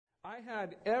I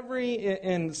had every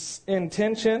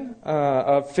intention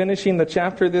of finishing the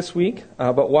chapter this week,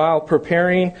 but while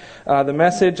preparing the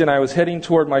message and I was heading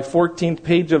toward my 14th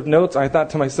page of notes, I thought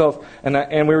to myself,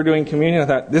 and we were doing communion, I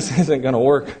thought, this isn't going to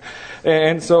work.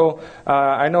 And so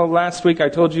I know last week I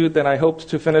told you that I hoped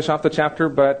to finish off the chapter,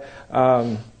 but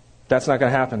that's not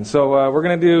going to happen. So we're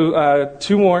going to do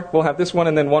two more. We'll have this one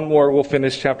and then one more. We'll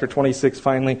finish chapter 26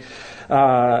 finally.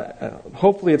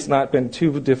 Hopefully it's not been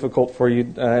too difficult for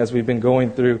you as we've been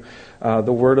going through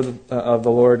the word of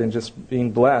the Lord and just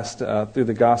being blessed through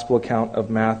the gospel account of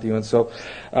Matthew. And so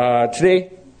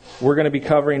today we're going to be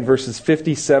covering verses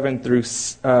 57 through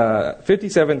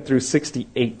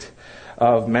 68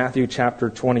 of Matthew chapter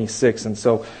 26. And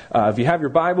so if you have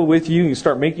your Bible with you, you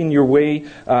start making your way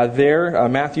there,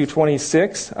 Matthew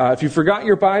 26. If you forgot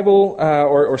your Bible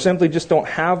or simply just don't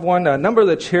have one, a number of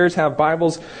the chairs have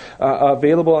Bibles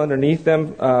available underneath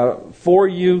them for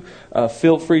you.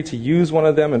 Feel free to use one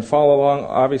of them and follow along.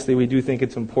 Obviously, we do think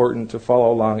it's important to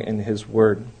follow along in His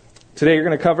Word. Today you're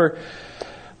going to cover,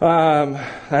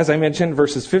 as I mentioned,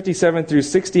 verses 57 through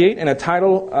 68, and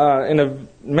in a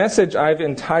message I've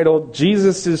entitled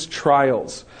Jesus'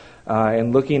 Trials,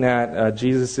 and looking at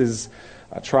Jesus'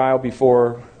 trial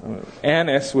before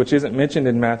Annas, which isn't mentioned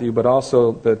in Matthew, but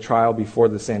also the trial before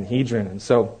the Sanhedrin. And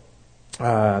so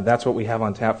that's what we have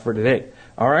on tap for today.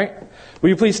 All right? Will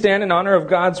you please stand in honor of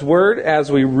God's Word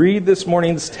as we read this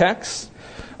morning's text?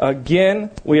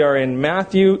 Again, we are in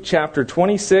Matthew chapter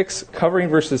 26, covering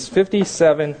verses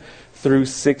 57 through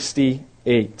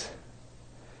 68.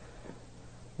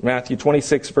 Matthew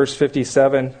 26, verse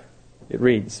 57, it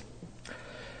reads,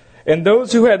 "And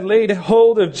those who had laid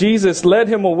hold of Jesus led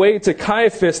him away to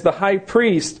Caiaphas the high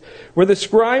priest, where the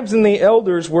scribes and the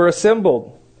elders were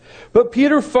assembled. But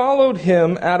Peter followed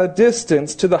him at a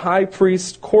distance to the high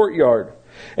priest's courtyard,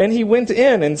 and he went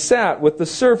in and sat with the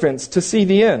servants to see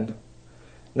the end.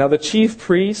 Now the chief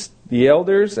priests, the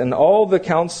elders, and all the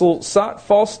council sought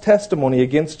false testimony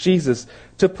against Jesus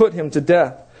to put him to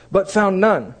death, but found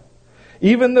none.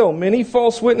 Even though many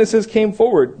false witnesses came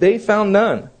forward, they found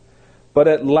none. But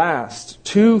at last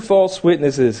 2 false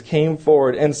witnesses came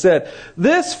forward and said,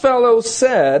 'This fellow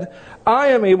said, I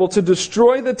am able to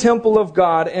destroy the temple of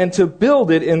God and to build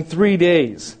it in 3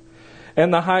 days.'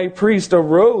 And the high priest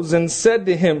arose and said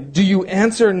to him, 'Do you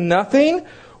answer nothing?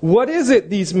 What is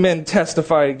it these men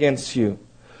testify against you?'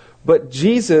 But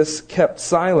Jesus kept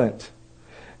silent.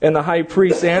 And the high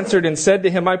priest answered and said to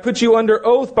him, 'I put you under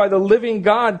oath by the living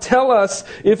God. Tell us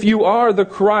if you are the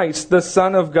Christ, the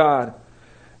Son of God.'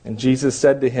 And Jesus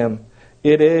said to him,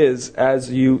 'It is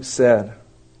as you said.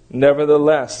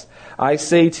 Nevertheless, I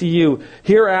say to you,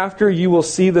 hereafter you will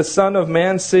see the Son of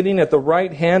Man sitting at the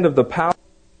right hand of the power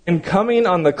and coming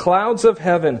on the clouds of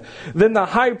heaven.' Then the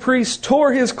high priest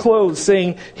tore his clothes,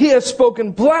 saying, 'He has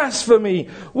spoken blasphemy.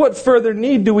 What further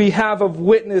need do we have of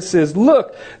witnesses?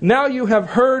 Look, now you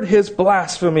have heard his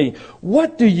blasphemy.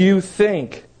 What do you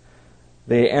think?'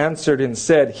 They answered and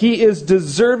said, 'He is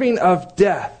deserving of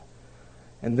death.'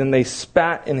 And then they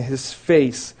spat in his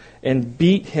face and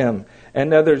beat him.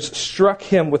 And others struck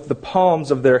him with the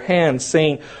palms of their hands,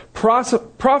 saying,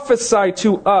 'Prophesy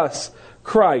to us,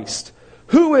 Christ.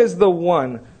 Who is the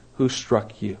one who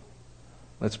struck you?'"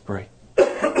 Let's pray.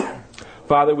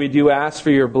 Father, we do ask for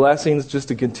your blessings just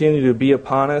to continue to be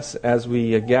upon us as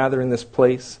we gather in this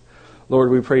place.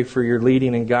 Lord, we pray for your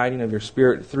leading and guiding of your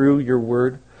Spirit through your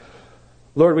word.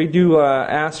 Lord, we do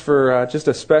ask for just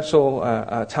a special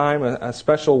time, a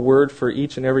special word for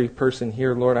each and every person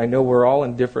here. Lord, I know we're all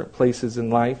in different places in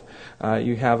life.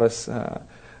 You have us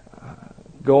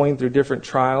going through different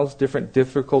trials, different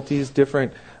difficulties,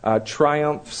 different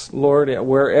triumphs, Lord,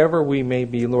 wherever we may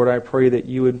be. Lord, I pray that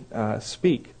you would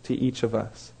speak to each of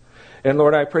us. And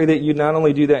Lord, I pray that you not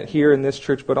only do that here in this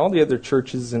church, but all the other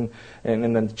churches and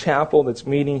in the chapel that's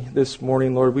meeting this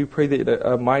morning. Lord, we pray that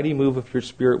a mighty move of your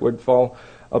Spirit would fall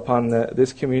upon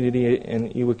this community in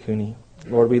Iwakuni.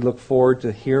 Lord, we look forward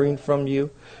to hearing from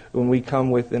you when we come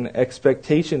with an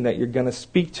expectation that you're going to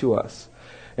speak to us.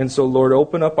 And so, Lord,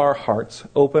 open up our hearts,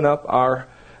 open up our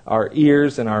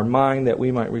ears and our mind that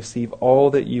we might receive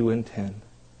all that you intend.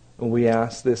 And we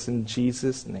ask this in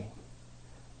Jesus' name.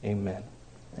 Amen.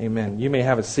 Amen. You may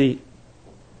have a seat.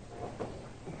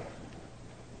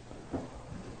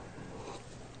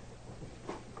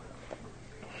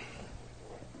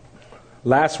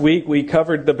 Last week we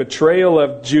covered the betrayal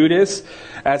of Judas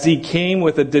as he came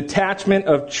with a detachment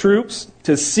of troops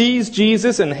to seize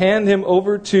Jesus and hand him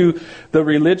over to the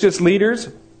religious leaders.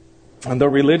 the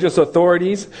religious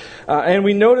authorities. And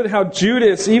we noted how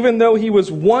Judas, even though he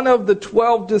was one of the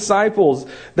 12 disciples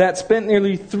that spent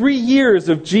nearly 3 years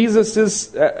of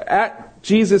at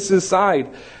Jesus' side,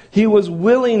 he was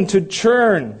willing to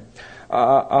churn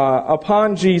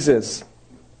upon Jesus.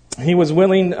 He was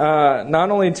willing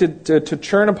not only to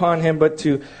churn upon him, but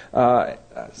to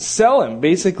sell him,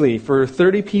 basically, for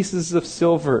 30 pieces of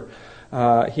silver.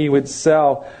 He would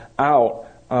sell out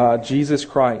Jesus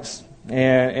Christ.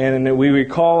 And we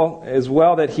recall as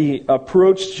well that he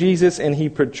approached Jesus and he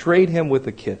portrayed him with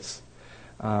a kiss,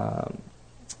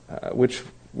 which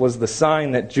was the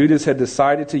sign that Judas had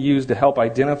decided to use to help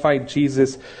identify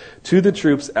Jesus to the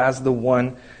troops as the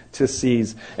one to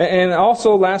seize. And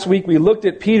also last week we looked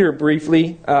at Peter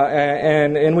briefly,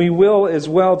 and we will as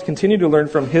well continue to learn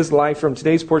from his life from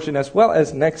today's portion as well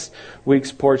as next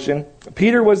week's portion.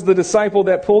 Peter was the disciple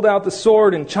that pulled out the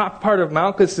sword and chopped part of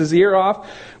Malchus's ear off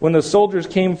when the soldiers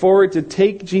came forward to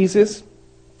take Jesus.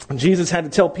 Jesus had to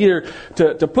tell Peter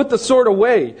to put the sword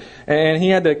away, and he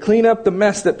had to clean up the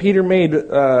mess that Peter made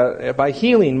by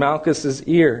healing Malchus's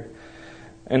ear.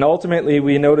 And ultimately,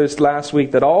 we noticed last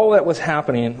week that all that was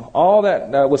happening, all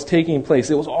that was taking place,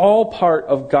 it was all part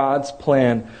of God's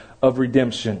plan of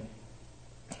redemption.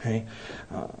 Okay?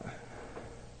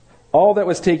 All that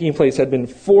was taking place had been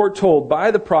foretold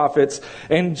by the prophets,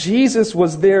 and Jesus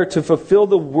was there to fulfill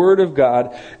the Word of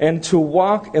God and to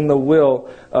walk in the will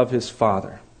of His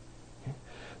Father.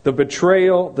 The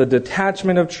betrayal, the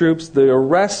detachment of troops, the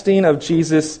arresting of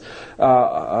Jesus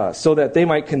so that they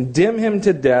might condemn him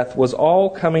to death was all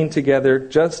coming together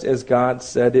just as God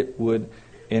said it would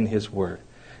in His Word.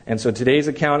 And so today's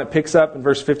account, it picks up in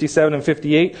verse 57 and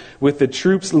 58 with the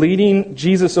troops leading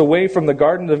Jesus away from the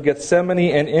Garden of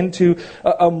Gethsemane and into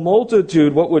a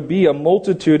multitude, what would be a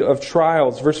multitude of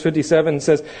trials. Verse 57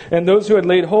 says, "And those who had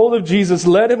laid hold of Jesus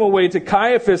led him away to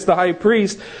Caiaphas the high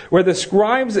priest, where the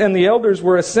scribes and the elders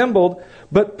were assembled.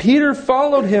 But Peter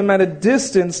followed him at a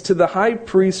distance to the high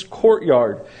priest's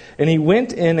courtyard, and he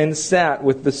went in and sat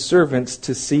with the servants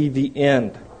to see the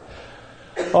end."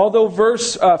 Although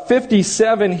verse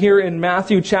 57 here in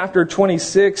Matthew chapter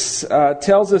 26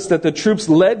 tells us that the troops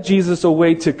led Jesus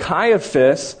away to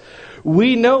Caiaphas,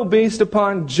 we know based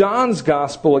upon John's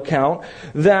gospel account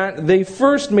that they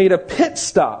first made a pit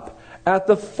stop at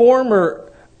the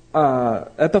former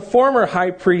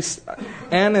high priest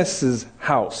Annas'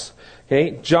 house.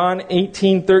 Okay, John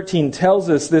 18:13 tells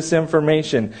us this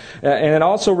information. And it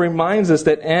also reminds us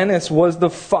that Annas was the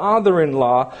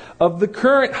father-in-law of the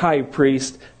current high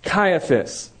priest,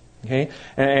 Caiaphas. Okay,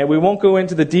 and we won't go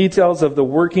into the details of the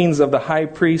workings of the high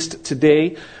priest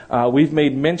today. We've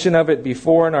made mention of it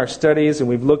before in our studies, and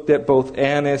we've looked at both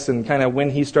Annas and kind of when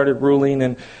he started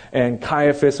ruling and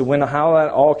Caiaphas and how that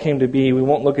all came to be. We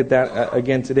won't look at that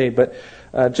again today. But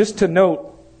just to note,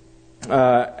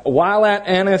 while at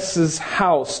Annas'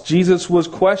 house, Jesus was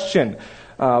questioned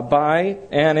by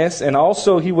Annas, and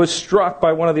also he was struck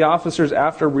by one of the officers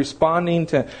after responding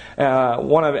to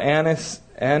one of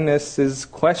Annas'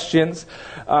 questions.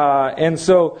 And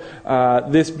so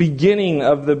this beginning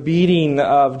of the beating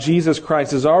of Jesus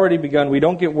Christ has already begun. We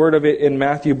don't get word of it in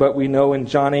Matthew, but we know in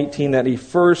John 18 that he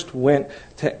first went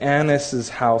to Annas'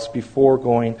 house before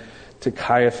going to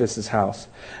Caiaphas' house.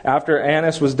 After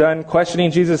Annas was done questioning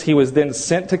Jesus, he was then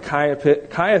sent to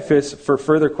Caiaphas for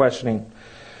further questioning.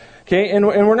 Okay, and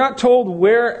we're not told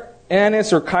where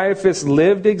Annas or Caiaphas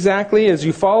lived exactly. As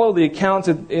you follow the accounts,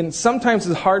 and sometimes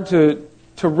it's hard to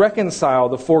reconcile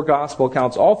the four gospel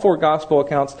accounts. All four gospel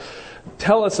accounts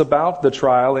tell us about the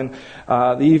trial, and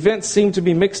the events seem to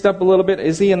be mixed up a little bit.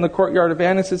 Is he in the courtyard of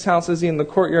Annas' house? Is he in the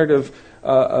courtyard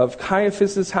of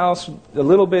Caiaphas' house? A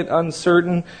little bit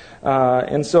uncertain.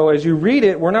 And so as you read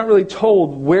it, we're not really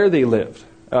told where they lived.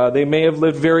 They may have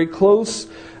lived very close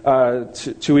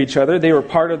to each other. They were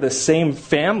part of the same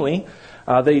family.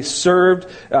 They served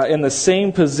in the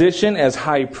same position as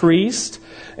high priest.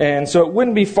 And so it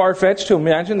wouldn't be far-fetched to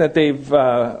imagine that they've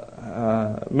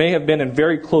may have been in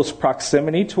very close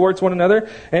proximity towards one another.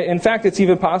 In fact, it's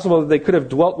even possible that they could have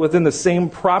dwelt within the same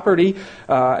property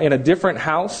in a different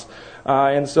house.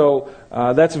 And so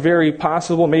that's very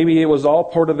possible. Maybe it was all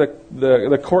part of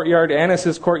the courtyard.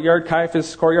 Annas' courtyard,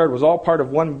 Caiaphas' courtyard was all part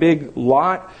of one big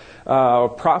lot,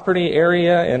 property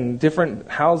area, and different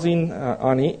housing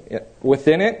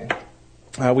within it.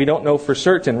 We don't know for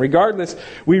certain. Regardless,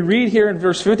 we read here in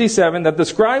verse 57 that the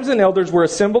scribes and elders were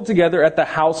assembled together at the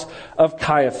house of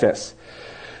Caiaphas.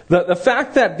 The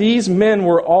fact that these men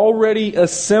were already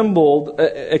assembled,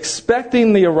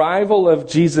 expecting the arrival of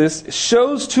Jesus,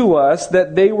 shows to us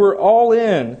that they were all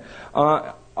in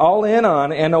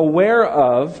on and aware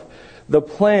of the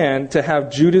plan to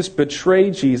have Judas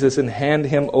betray Jesus and hand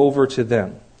him over to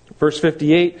them. Verse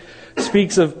 58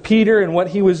 speaks of Peter and what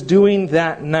he was doing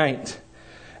that night.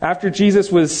 After Jesus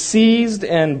was seized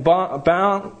and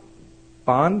bound.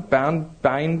 Thank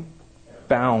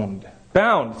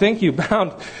you.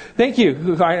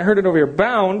 I heard it over here.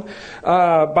 Bound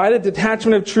by the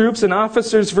detachment of troops and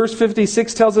officers. Verse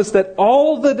 56 tells us that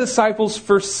all the disciples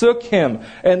forsook him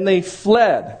and they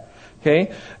fled.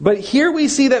 Okay, but here we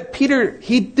see that Peter,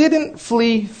 he didn't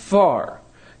flee far.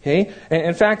 Okay, and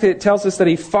in fact, it tells us that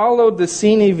he followed the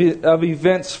scene of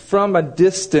events from a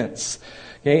distance.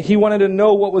 Okay? He wanted to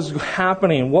know what was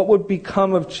happening, what would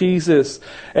become of Jesus,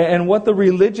 and what the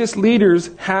religious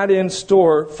leaders had in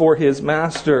store for his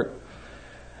master.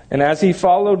 And as he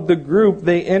followed the group,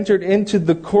 they entered into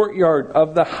the courtyard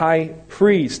of the high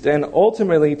priest and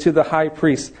ultimately to the high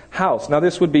priest's house. Now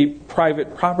this would be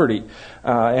private property.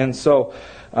 And so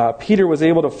Peter was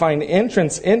able to find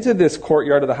entrance into this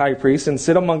courtyard of the high priest and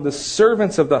sit among the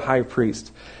servants of the high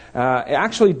priest.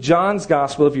 Actually, John's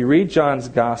gospel, if you read John's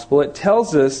gospel, it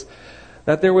tells us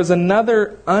that there was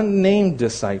another unnamed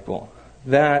disciple,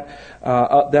 that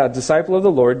disciple of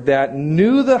the Lord that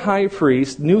knew the high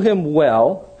priest, knew him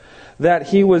well, that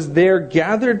he was there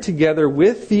gathered together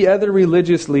with the other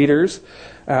religious leaders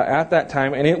at that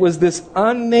time. And it was this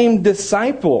unnamed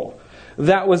disciple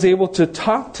that was able to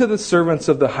talk to the servants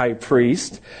of the high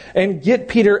priest and get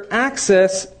Peter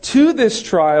access to this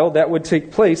trial that would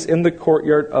take place in the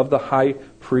courtyard of the high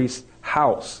priest's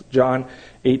house. John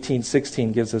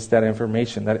 18:16 gives us that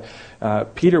information, that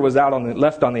Peter was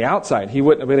left on the outside. He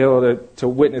wouldn't have been able to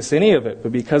witness any of it.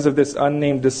 But because of this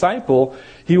unnamed disciple,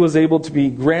 he was able to be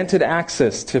granted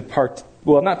access to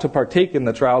not to partake in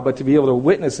the trial, but to be able to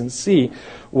witness and see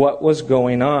what was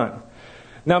going on.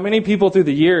 Now, many people through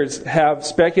the years have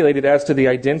speculated as to the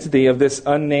identity of this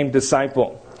unnamed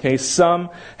disciple. Okay,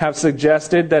 some have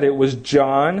suggested that it was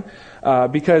John,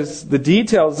 because the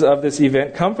details of this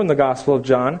event come from the Gospel of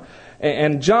John.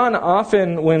 And John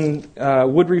often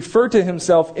would refer to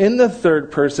himself in the third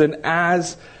person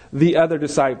as the other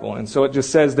disciple. And so it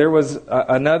just says there was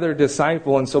another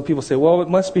disciple. And so people say, well, it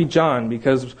must be John,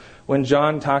 because when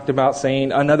John talked about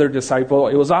saying another disciple,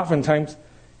 it was oftentimes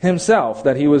himself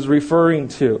that he was referring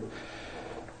to.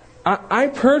 I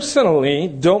personally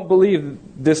don't believe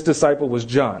this disciple was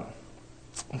John.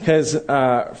 Because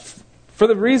for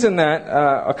the reason that,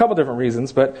 a couple different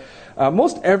reasons, but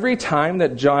most every time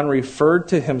that John referred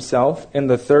to himself in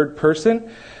the third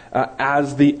person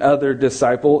as the other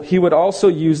disciple, he would also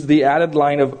use the added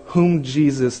line of whom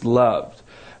Jesus loved.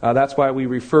 That's why we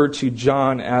refer to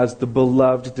John as the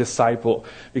beloved disciple.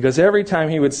 Because every time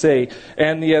he would say,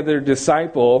 and the other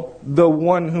disciple, the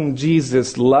one whom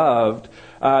Jesus loved,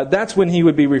 that's when he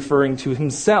would be referring to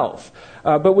himself.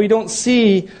 But we don't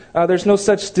see, there's no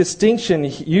such distinction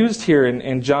used here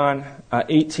in John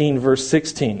 18, verse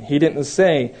 16. He didn't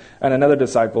say, and another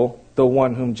disciple, the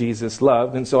one whom Jesus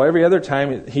loved. And so every other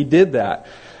time he did that.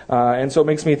 And so it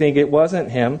makes me think it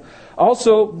wasn't him.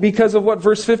 Also, because of what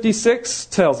verse 56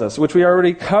 tells us, which we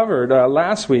already covered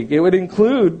last week, it would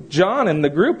include John and the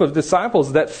group of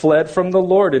disciples that fled from the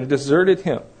Lord and deserted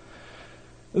him.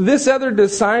 This other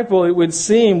disciple, it would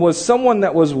seem, was someone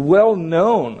that was well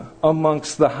known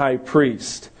amongst the high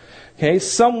priest. Okay,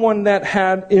 someone that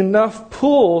had enough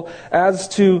pull as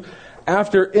to,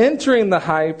 after entering the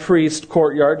high priest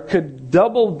courtyard, could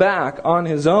double back on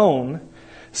his own,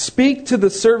 speak to the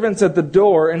servants at the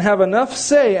door, and have enough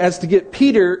say as to get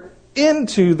Peter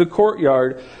into the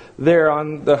courtyard there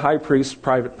on the high priest's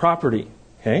private property.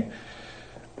 Okay?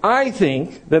 I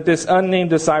think that this unnamed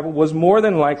disciple was more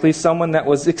than likely someone that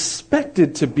was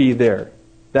expected to be there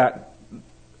that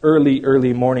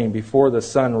early morning before the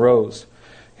sun rose.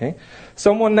 Okay?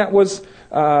 Someone that was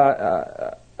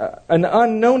an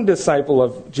unknown disciple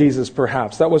of Jesus,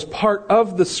 perhaps, that was part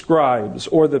of the scribes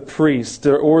or the priests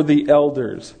or the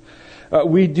elders.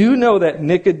 We do know that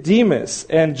Nicodemus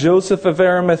and Joseph of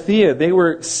Arimathea, they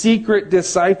were secret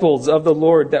disciples of the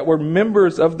Lord that were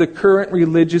members of the current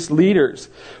religious leaders.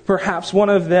 Perhaps one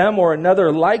of them or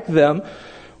another like them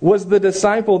was the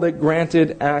disciple that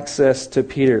granted access to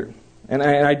Peter. And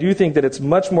I do think that it's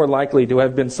much more likely to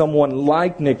have been someone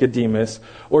like Nicodemus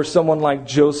or someone like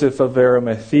Joseph of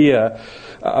Arimathea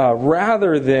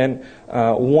rather than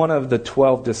one of the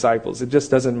 12 disciples. It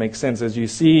just doesn't make sense. As you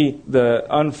see the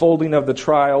unfolding of the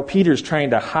trial, Peter's trying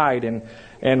to hide.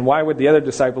 And why would the other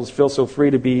disciples feel so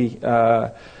free to be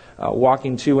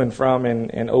walking to and from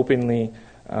and openly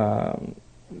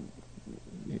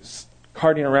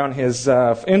carting around his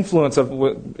influence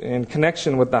in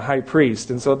connection with the high priest?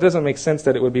 And so it doesn't make sense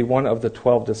that it would be one of the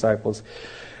 12 disciples.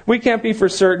 We can't be for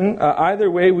certain. Either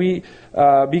way,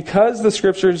 because the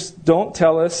Scriptures don't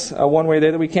tell us one way or the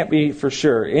other, we can't be for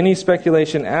sure. Any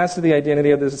speculation as to the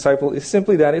identity of the disciple is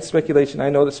simply that. It's speculation. I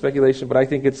know it's speculation, but I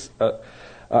think it's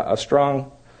a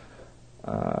strong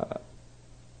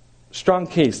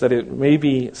case that it may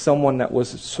be someone that was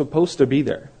supposed to be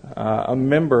there, a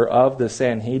member of the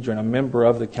Sanhedrin, a member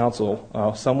of the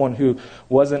council, someone who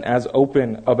wasn't as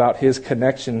open about his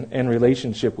connection and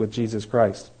relationship with Jesus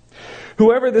Christ.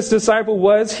 Whoever this disciple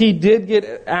was, he did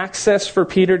get access for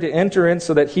Peter to enter in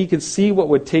so that he could see what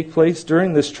would take place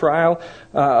during this trial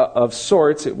of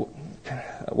sorts.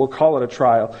 We'll call it a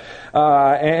trial.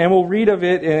 And we'll read of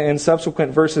it in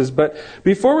subsequent verses. But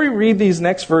before we read these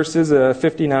next verses,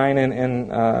 59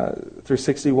 and through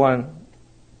 61,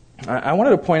 I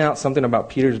wanted to point out something about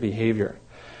Peter's behavior.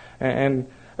 And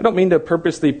I don't mean to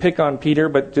purposely pick on Peter,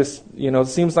 but just, it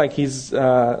seems like he's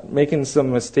making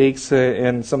some mistakes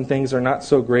and some things are not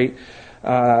so great.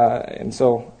 And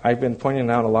so I've been pointing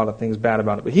out a lot of things bad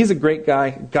about it. But he's a great guy.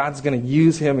 God's going to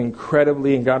use him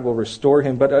incredibly, and God will restore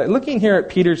him. But looking here at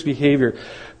Peter's behavior,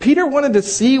 Peter wanted to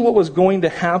see what was going to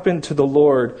happen to the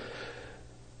Lord,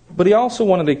 but he also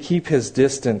wanted to keep his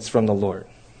distance from the Lord.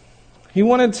 He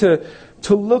wanted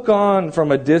to look on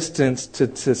from a distance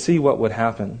to see what would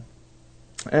happen.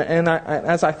 And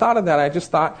as I thought of that, I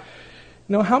just thought,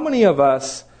 how many of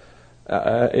us,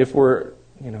 if we're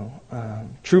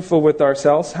truthful with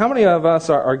ourselves, how many of us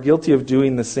are guilty of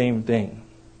doing the same thing?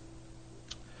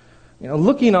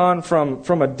 Looking on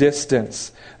from a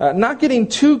distance, not getting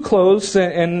too close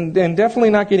and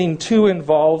definitely not getting too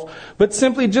involved, but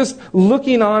simply just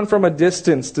looking on from a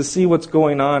distance to see what's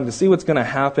going on, to see what's going to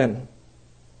happen.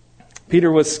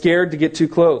 Peter was scared to get too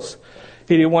close.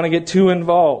 He didn't want to get too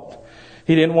involved.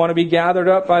 He didn't want to be gathered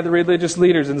up by the religious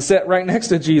leaders and sit right next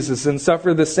to Jesus and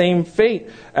suffer the same fate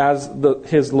as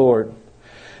his Lord.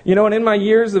 And in my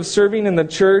years of serving in the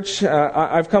church,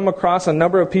 I've come across a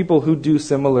number of people who do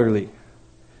similarly.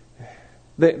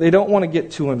 They don't want to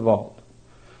get too involved.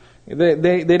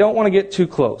 They don't want to get too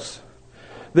close.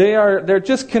 They're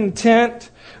just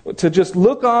content to just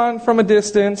look on from a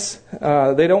distance.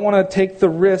 They don't want to take the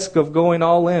risk of going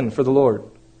all in for the Lord.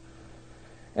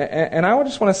 And I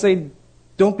just want to say,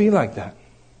 don't be like that.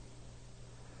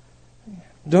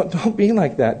 Don't be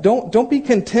like that. Don't be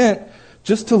content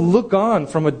just to look on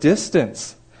from a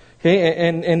distance. Okay,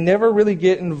 and never really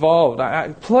get involved.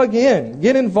 Plug in,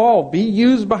 get involved, be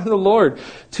used by the Lord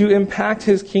to impact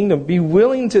His kingdom. Be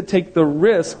willing to take the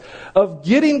risk of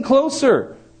getting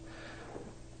closer.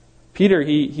 Peter,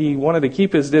 he wanted to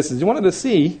keep his distance. He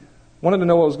wanted to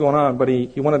know what was going on, but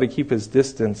he wanted to keep his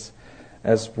distance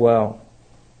as well.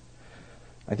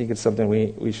 I think it's something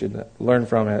we should learn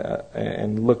from it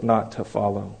and look not to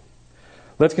follow.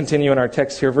 Let's continue in our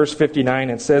text here. Verse 59,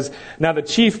 it says, "Now the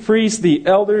chief priests, the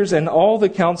elders, and all the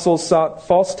council sought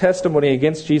false testimony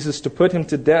against Jesus to put him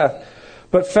to death,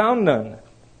 but found none.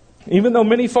 Even though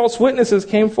many false witnesses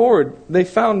came forward, they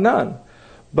found none.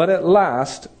 But at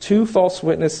last, 2 false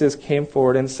witnesses came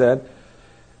forward and said,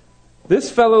 'This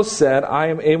fellow said, I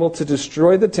am able to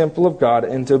destroy the temple of God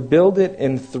and to build it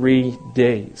in 3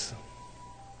 days.'"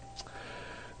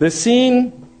 The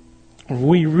scene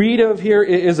we read of here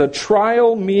is a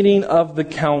trial meeting of the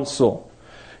council.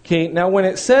 Okay, now when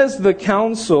it says the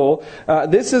council,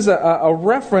 this is a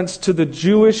reference to the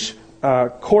Jewish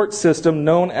court system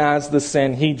known as the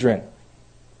Sanhedrin.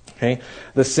 Okay,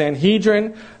 the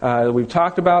Sanhedrin, we've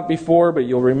talked about before, but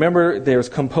you'll remember there's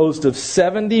composed of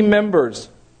 70 members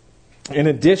in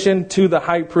addition to the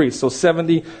high priest, so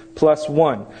 70 plus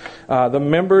 1. The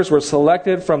members were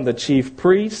selected from the chief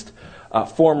priest,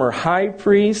 former high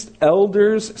priest,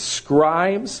 elders,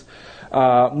 scribes.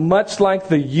 Much like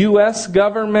the U.S.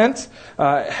 government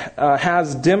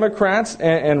has Democrats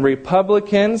and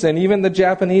Republicans, and even the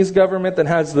Japanese government that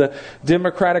has the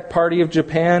Democratic Party of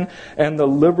Japan and the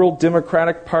Liberal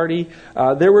Democratic Party,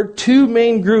 there were 2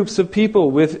 main groups of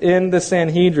people within the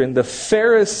Sanhedrin, the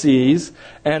Pharisees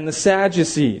and the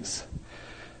Sadducees.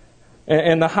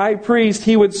 And the high priest,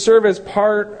 he would serve as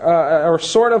part, or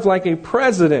sort of like a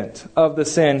president of the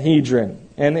Sanhedrin.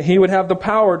 And he would have the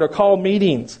power to call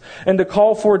meetings and to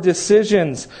call for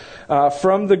decisions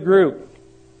from the group.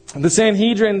 The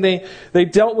Sanhedrin, they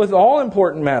dealt with all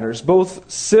important matters, both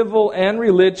civil and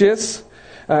religious.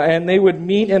 And they would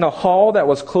meet in a hall that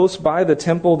was close by the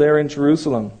temple there in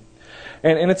Jerusalem.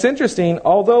 And it's interesting,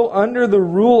 although under the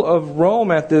rule of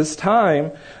Rome at this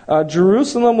time,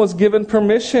 Jerusalem was given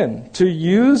permission to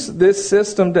use this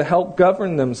system to help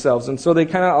govern themselves. And so they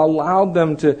kind of allowed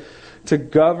them to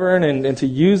govern and to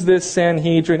use this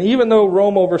Sanhedrin. Even though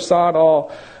Rome oversaw it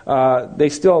all, they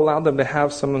still allowed them to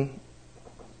have some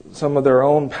some of their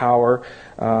own power,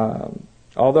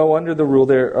 although under the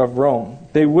rule of Rome.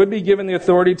 They would be given the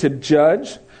authority to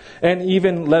judge and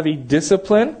even levy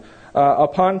discipline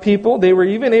upon people. They were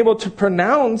even able to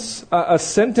pronounce a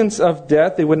sentence of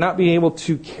death. They would not be able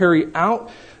to carry out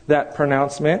that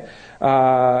pronouncement.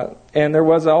 And there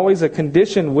was always a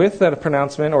condition with that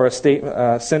pronouncement or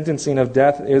a sentencing of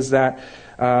death is that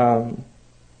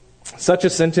such a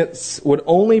sentence would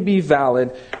only be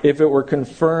valid if it were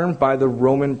confirmed by the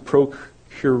Roman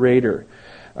procurator,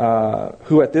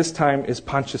 who at this time is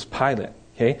Pontius Pilate.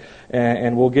 Okay,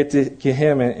 and we'll get to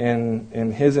him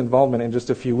and his involvement in just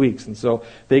a few weeks. And so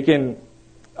they can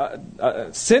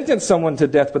sentence someone to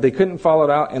death, but they couldn't follow it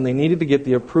out, and they needed to get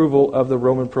the approval of the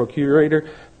Roman procurator,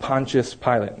 Pontius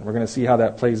Pilate. And we're going to see how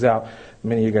that plays out.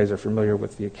 Many of you guys are familiar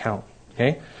with the account.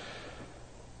 Okay,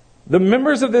 the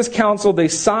members of this council, they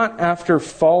sought after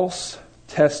false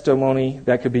testimony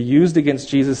that could be used against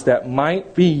Jesus that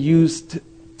might be used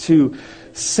to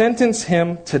sentence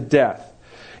him to death.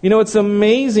 You know, it's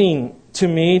amazing to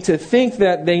me to think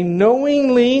that they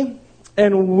knowingly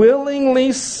and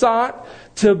willingly sought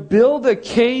to build a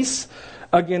case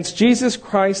against Jesus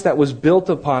Christ that was built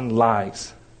upon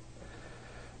lies.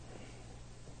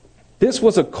 This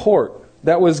was a court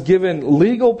that was given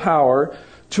legal power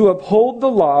to uphold the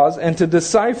laws and to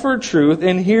decipher truth,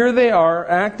 and here they are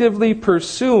actively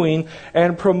pursuing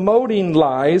and promoting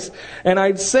lies. And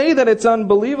I'd say that it's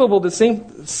unbelievable to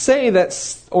say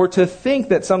that or to think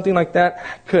that something like that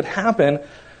could happen.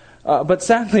 But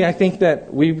sadly, I think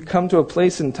that we've come to a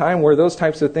place in time where those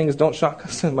types of things don't shock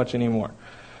us so much anymore.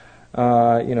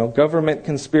 Government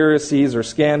conspiracies or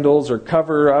scandals or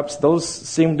cover-ups, those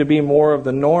seem to be more of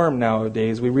the norm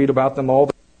nowadays. We read about them all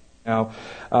the now.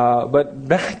 But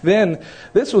back then,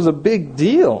 this was a big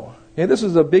deal. Okay, this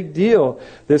was a big deal,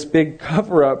 this big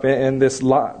cover-up and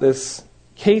this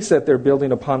case that they're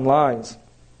building upon lies.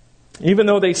 Even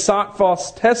though they sought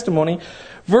false testimony,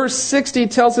 verse 60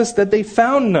 tells us that they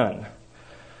found none.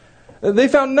 They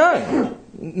found none.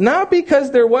 Not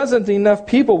because there wasn't enough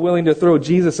people willing to throw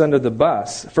Jesus under the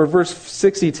bus. For verse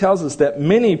 60 tells us that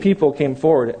many people came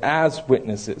forward as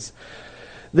witnesses.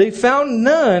 They found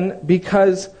none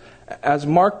because, as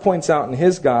Mark points out in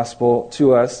his gospel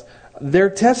to us, their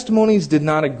testimonies did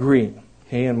not agree.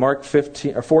 Okay, in Mark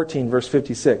 14, verse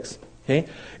 56. Okay,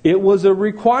 it was a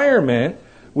requirement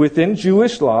within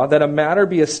Jewish law that a matter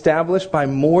be established by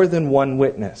more than one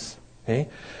witness. Okay,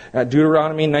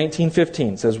 Deuteronomy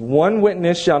 19:15 says, "One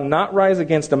witness shall not rise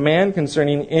against a man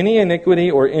concerning any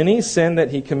iniquity or any sin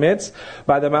that he commits.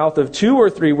 By the mouth of 2 or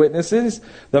 3 witnesses,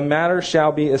 the matter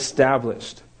shall be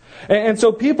established." And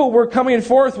so people were coming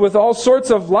forth with all sorts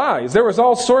of lies. There was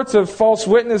all sorts of false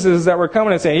witnesses that were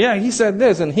coming and saying, yeah, he said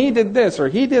this, and he did this, or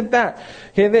he did that.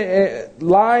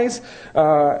 Lies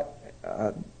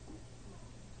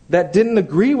that didn't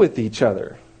agree with each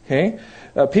other. Okay,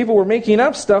 people were making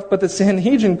up stuff, but the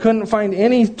Sanhedrin couldn't find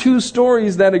any 2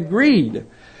 stories that agreed.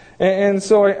 And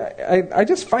so I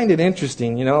just find it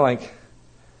interesting,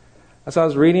 as I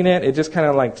was reading it, it just kind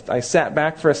of I sat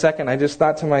back for a second. I just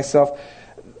thought to myself,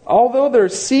 although they're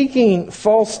seeking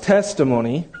false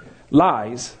testimony,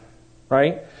 lies,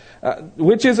 right?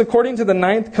 Which is according to the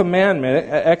 9th commandment,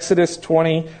 Exodus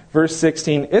 20, verse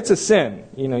 16, it's a sin.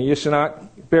 You should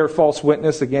not bear false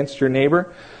witness against your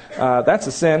neighbor. That's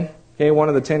a sin. Okay, one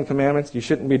of the 10 commandments. You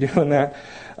shouldn't be doing that.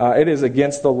 It is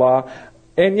against the law.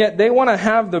 And yet they want to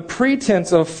have the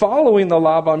pretense of following the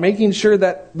law by making sure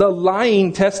that the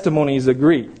lying testimonies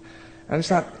agree. I just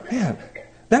thought, man,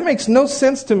 that makes no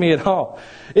sense to me at all.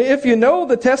 If you know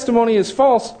the testimony is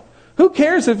false, who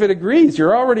cares if it agrees?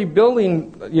 You're already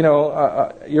building,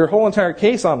 your whole entire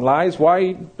case on lies.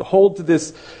 Why hold to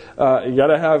this, you got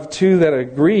to have 2 that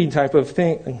agree type of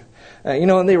thing?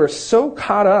 And they were so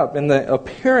caught up in the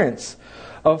appearance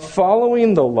of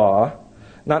following the law,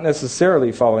 not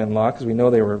necessarily following the law because we know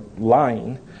they were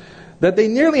lying, that they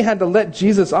nearly had to let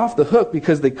Jesus off the hook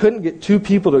because they couldn't get 2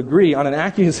 people to agree on an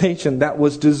accusation that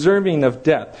was deserving of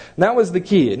death. And that was the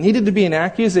key. It needed to be an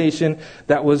accusation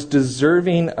that was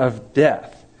deserving of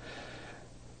death.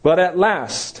 But at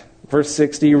last, verse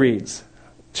 60 reads,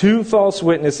 2 false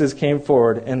witnesses came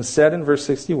forward and said in verse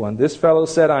 61, "This fellow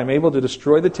said, I am able to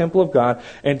destroy the temple of God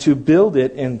and to build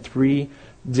it in 3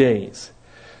 days."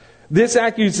 This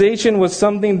accusation was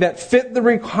something that fit the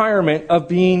requirement of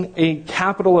being a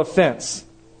capital offense.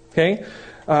 Okay?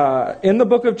 In the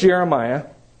book of Jeremiah,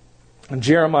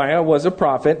 Jeremiah was a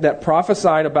prophet that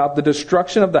prophesied about the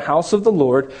destruction of the house of the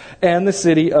Lord and the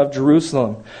city of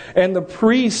Jerusalem. And the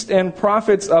priests and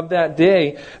prophets of that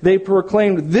day, they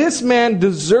proclaimed, "This man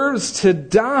deserves to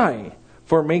die,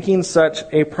 for making such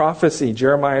a prophecy.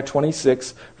 Jeremiah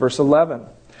 26, verse 11.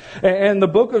 And the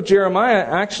book of Jeremiah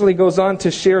actually goes on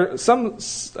to share some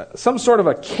sort of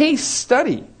a case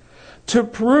study to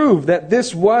prove that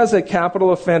this was a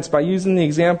capital offense by using the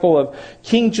example of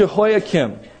King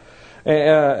Jehoiakim,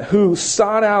 who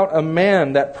sought out a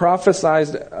man that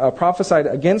prophesied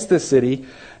against this city.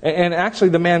 And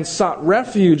actually the man sought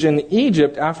refuge in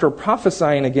Egypt after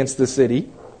prophesying against the city.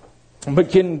 But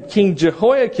King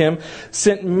Jehoiakim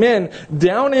sent men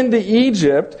down into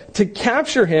Egypt to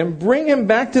capture him, bring him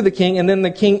back to the king, and then the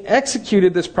king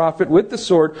executed this prophet with the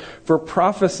sword for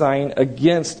prophesying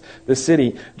against the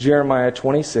city. Jeremiah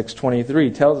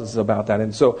 26:23 tells us about that.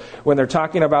 And so when they're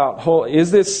talking about, is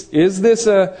this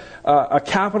a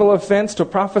capital offense to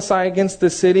prophesy against the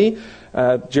city?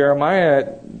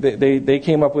 Jeremiah, they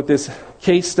came up with this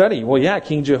case study. Well, yeah,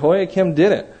 King Jehoiakim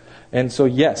did it. And so,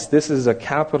 yes, this is a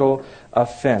capital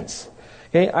offense.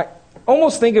 Okay, I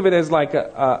almost think of it as like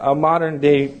a modern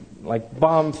day like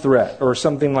bomb threat or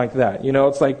something like that. You know,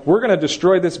 it's like, we're going to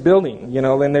destroy this building. You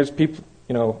know, and there's people,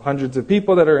 you know, hundreds of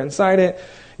people that are inside it.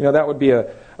 You know, that would be a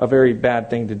very bad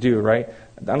thing to do, right?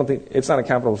 I don't think it's not a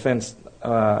capital offense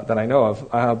that I know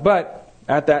of, but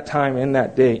at that time in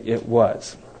that day it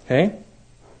was. Okay.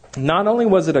 Not only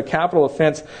was it a capital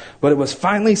offense, but it was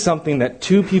finally something that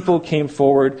two people came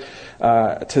forward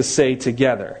to say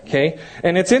together. Okay?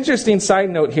 And it's interesting, side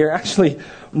note here, actually,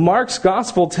 Mark's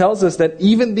gospel tells us that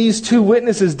even these two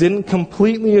witnesses didn't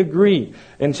completely agree.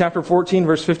 In chapter 14,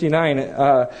 verse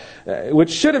 59,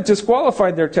 which should have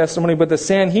disqualified their testimony, but the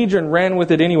Sanhedrin ran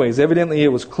with it anyways. Evidently, it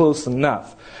was close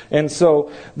enough. And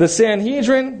so the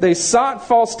Sanhedrin, they sought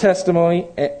false testimony,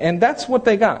 and that's what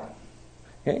they got.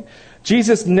 Okay?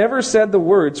 Jesus never said the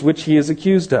words which he is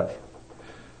accused of.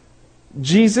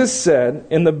 Jesus said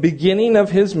in the beginning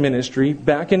of his ministry,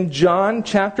 back in John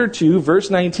chapter 2, verse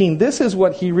 19, this is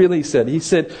what he really said. He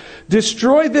said,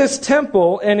 "Destroy this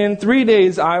temple, and in 3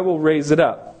 days I will raise it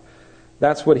up."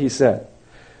 That's what he said.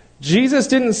 Jesus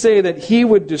didn't say that he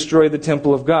would destroy the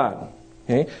temple of God.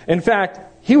 Okay? In fact,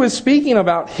 he was speaking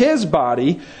about his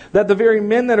body that the very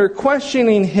men that are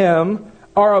questioning him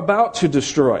are about to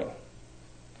destroy.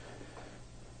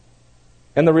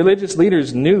 And the religious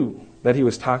leaders knew that he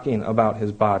was talking about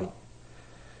his body.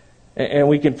 And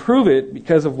we can prove it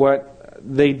because of what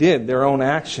they did, their own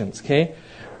actions. Okay?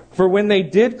 For when they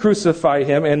did crucify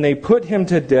him and they put him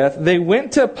to death, they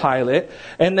went to Pilate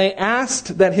and they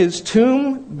asked that his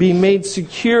tomb be made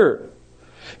secure.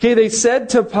 Okay, they said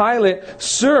to Pilate,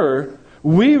 "Sir,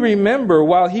 we remember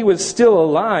while he was still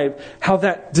alive how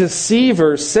that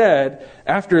deceiver said,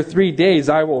 'After 3 days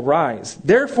I will rise.'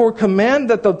 Therefore command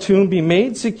that the tomb be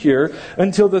made secure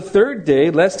until the 3rd day,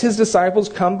 lest his disciples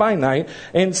come by night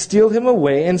and steal him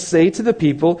away and say to the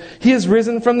people, 'He is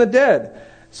risen from the dead.'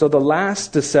 So the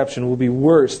last deception will be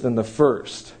worse than the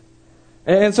first."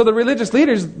 And so the religious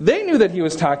leaders, they knew that he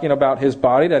was talking about his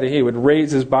body, that he would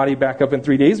raise his body back up in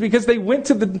 3 days, because they went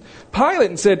to the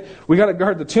Pilate and said, "We got to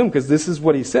guard the tomb because this is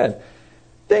what he said."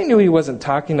 They knew he wasn't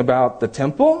talking about the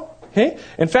temple. Okay?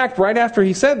 In fact, right after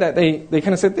he said that, they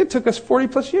kind of said, "It took us 40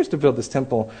 plus years to build this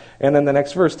temple." And then the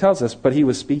next verse tells us, but he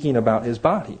was speaking about his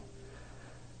body.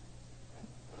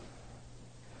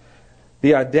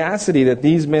 The audacity that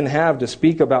these men have to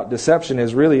speak about deception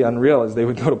is really unreal, as they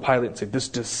would go to Pilate and say, "This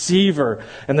deceiver,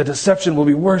 and the deception will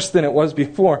be worse than it was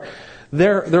before."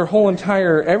 Their whole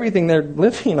entire, everything they're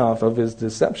living off of is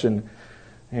deception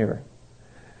here.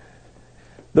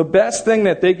 The best thing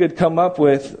that they could come up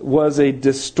with was a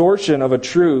distortion of a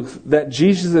truth that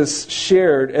Jesus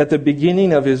shared at the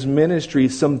beginning of his ministry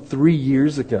some 3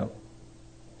 years ago.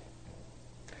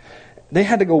 They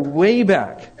had to go way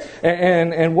back.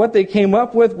 And what they came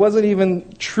up with wasn't even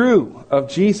true of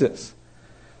Jesus.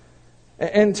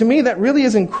 And to me, that really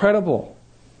is incredible.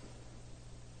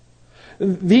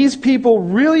 These people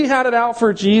really had it out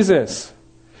for Jesus.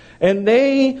 And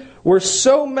they were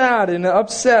so mad and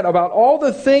upset about all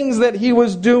the things that he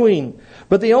was doing.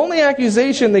 But the only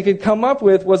accusation they could come up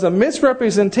with was a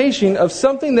misrepresentation of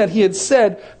something that he had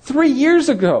said 3 years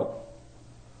ago.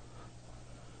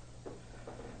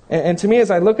 And to me, as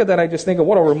I look at that, I just think of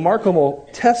what a remarkable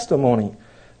testimony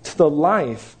to the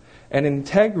life and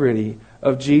integrity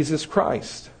of Jesus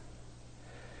Christ.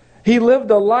 He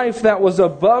lived a life that was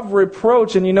above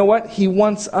reproach, and you know what? He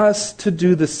wants us to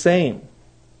do the same.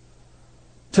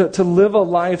 To live a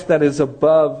life that is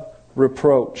above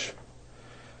reproach.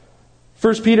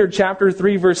 1 Peter chapter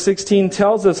 3, verse 16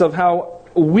 tells us of how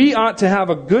we ought to have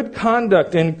a good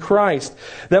conduct in Christ,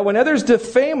 that when others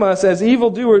defame us as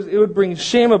evildoers, it would bring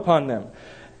shame upon them.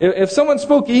 If someone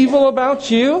spoke evil about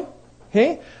you,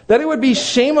 okay, that it would be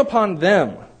shame upon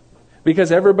them.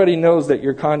 because everybody knows that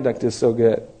your conduct is so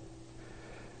good.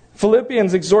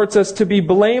 Philippians exhorts us to be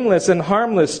blameless and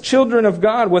harmless, children of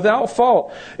God without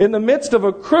fault, in the midst of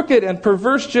a crooked and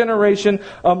perverse generation,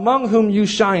 among whom you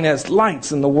shine as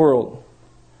lights in the world.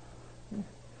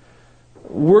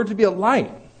 We're to be a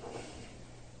light.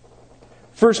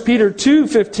 1 Peter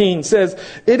 2:15 says,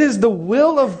 it is the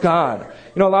will of God.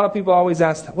 You know, a lot of people always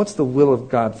ask, what's the will of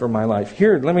God for my life?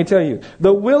 Here, let me tell you.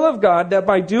 The will of God, that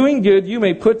by doing good you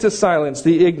may put to silence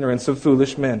the ignorance of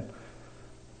foolish men.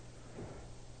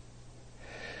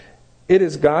 It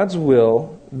is God's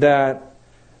will that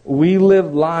we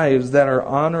live lives that are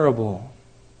honorable,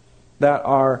 that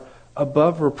are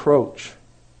above reproach.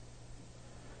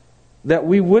 That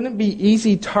we wouldn't be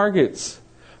easy targets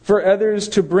for others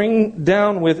to bring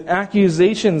down with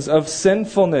accusations of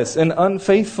sinfulness and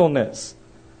unfaithfulness.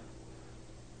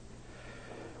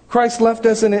 Christ left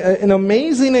us an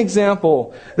amazing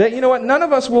example that, you know what, none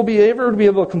of us will be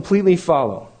able to completely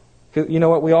follow. You know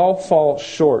what, we all fall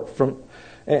short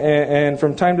and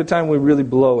from time to time we really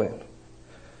blow it.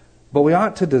 But we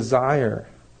ought to desire,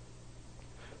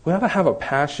 we ought to have a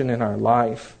passion in our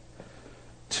life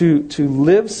to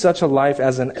live such a life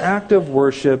as an act of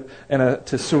worship and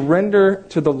to surrender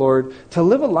to the Lord, to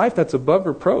live a life that's above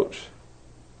reproach.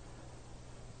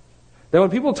 That when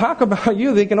people talk about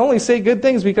you, they can only say good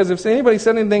things, because if anybody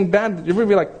said anything bad, everybody will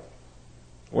be like,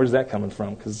 where's that coming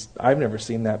from? Because I've never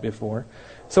seen that before.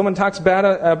 Someone talks bad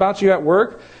about you at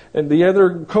work, and the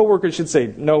other coworker should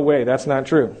say, no way, that's not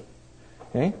true.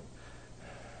 Okay?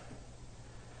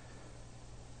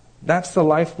 That's the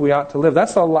life we ought to live.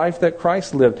 That's the life that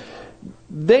Christ lived.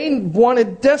 They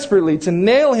wanted desperately to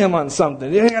nail him on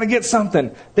something. They got to get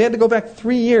something. They had to go back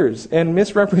 3 years and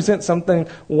misrepresent something,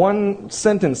 one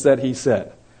sentence that he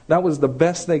said. That was the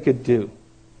best they could do.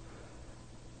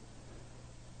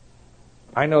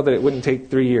 I know that it wouldn't take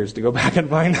 3 years to go back and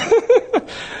find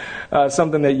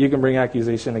something that you can bring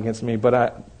accusation against me,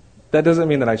 but that doesn't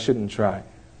mean that I shouldn't try.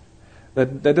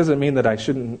 That doesn't mean that I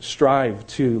shouldn't strive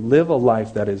to live a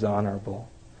life that is honorable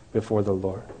before the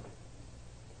Lord.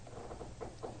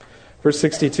 Verse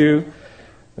 62,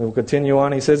 we'll continue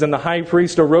on. He says, and the high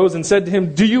priest arose and said to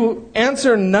him, do you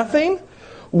answer nothing?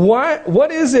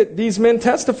 What is it these men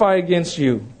testify against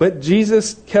you? But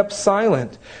Jesus kept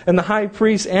silent. And the high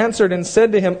priest answered and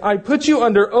said to him, I put you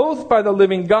under oath by the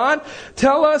living God.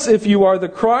 Tell us if you are the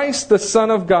Christ, the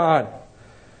Son of God.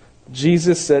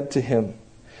 Jesus said to him,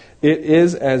 it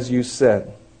is as you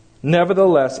said.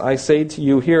 Nevertheless, I say to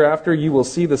you, hereafter you will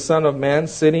see the Son of Man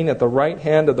sitting at the right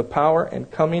hand of the power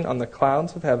and coming on the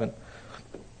clouds of heaven.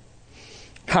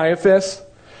 Caiaphas,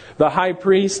 the high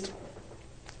priest,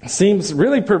 seems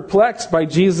really perplexed by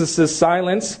Jesus'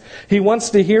 silence. He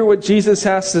wants to hear what Jesus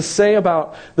has to say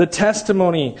about the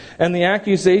testimony and the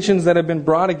accusations that have been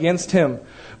brought against him.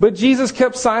 But Jesus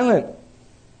kept silent.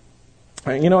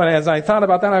 You know, and as I thought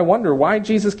about that, I wonder why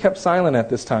Jesus kept silent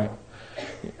at this time.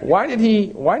 Why did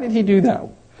he do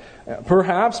that?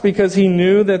 Perhaps because he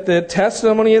knew that the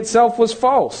testimony itself was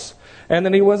false, and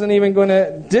that he wasn't even going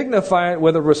to dignify it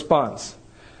with a response.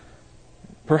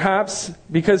 Perhaps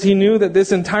because he knew that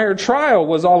this entire trial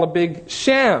was all a big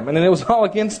sham, and it was all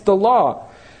against the law.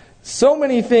 So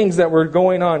many things that were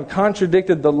going on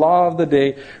contradicted the law of the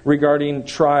day regarding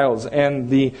trials and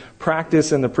the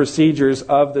practice and the procedures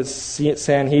of the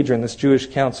Sanhedrin, this Jewish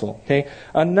council. Okay,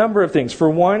 a number of things.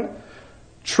 For one,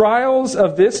 trials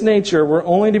of this nature were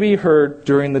only to be heard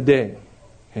during the day.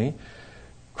 Okay?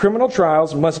 Criminal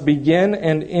trials must begin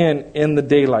and end in the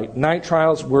daylight. Night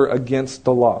trials were against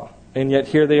the law. And yet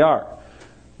here they are.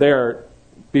 They're,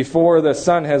 before the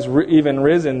sun has even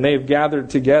risen, they've gathered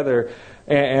together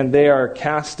and they are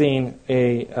casting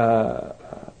a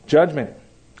judgment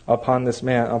upon this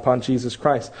man, upon Jesus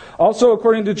Christ. Also,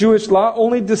 according to Jewish law,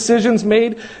 only decisions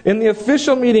made in the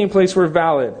official meeting place were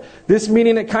valid. This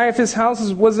meeting at Caiaphas'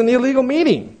 house was an illegal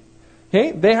meeting.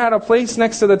 Okay? They had a place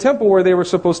next to the temple where they were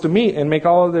supposed to meet and make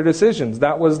all of their decisions.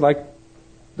 That was like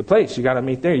the place. You got to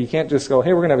meet there. You can't just go,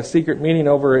 hey, we're going to have a secret meeting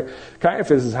over at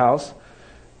Caiaphas' house.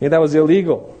 Yeah, that was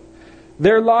illegal.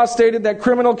 Their law stated that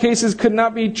criminal cases could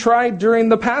not be tried during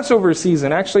the Passover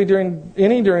season. Actually, during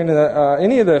any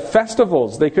of the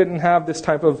festivals, they couldn't have this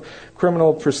type of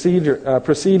criminal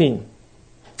proceeding.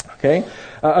 Okay.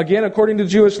 Again, according to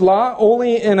Jewish law,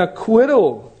 only an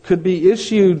acquittal could be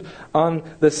issued on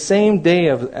the same day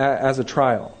as a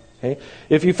trial. Okay.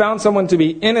 If you found someone to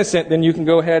be innocent, then you can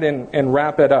go ahead and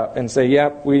wrap it up and say,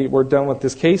 yep, we're done with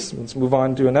this case. Let's move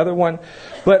on to another one.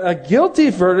 But a guilty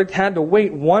verdict had to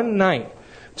wait one night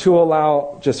to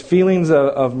allow just feelings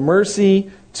of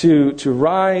mercy to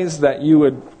rise, that you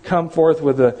would come forth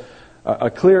with a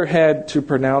clear head to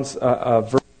pronounce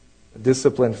a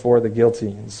discipline for the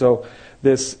guilty. And so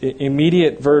this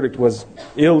immediate verdict was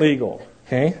illegal.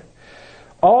 Okay?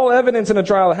 All evidence in a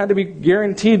trial had to be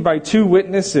guaranteed by two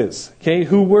witnesses, okay,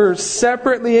 who were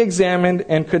separately examined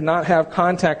and could not have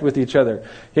contact with each other.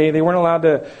 Okay, they weren't allowed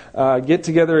to get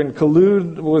together and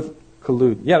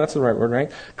collude. Yeah, that's the right word,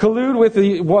 right? Collude with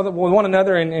one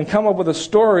another and come up with a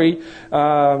story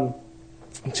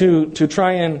to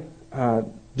try and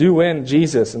do in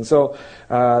Jesus. And so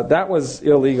that was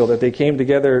illegal, that they came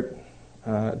together.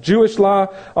 Jewish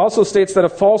law also states that a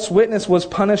false witness was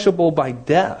punishable by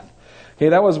death. Okay,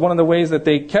 that was one of the ways that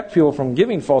they kept people from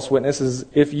giving false witnesses.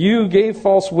 If you gave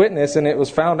false witness and it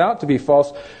was found out to be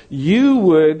false, you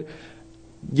would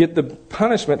get the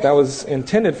punishment that was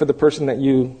intended for the person that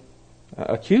you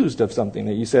accused of something.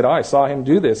 That you said, I saw him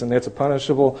do this, and it's a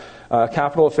punishable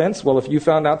capital offense. Well, if you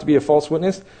found out to be a false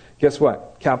witness, guess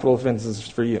what? Capital offense is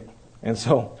for you. And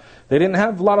so they didn't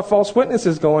have a lot of false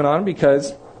witnesses going on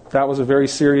because that was a very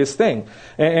serious thing.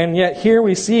 And yet here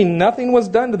we see nothing was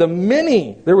done to the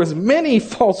many. There was many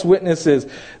false witnesses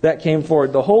that came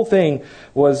forward. The whole thing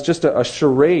was just a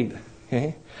charade.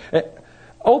 Okay?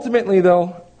 Ultimately,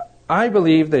 though, I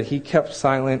believe that he kept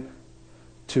silent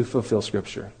to fulfill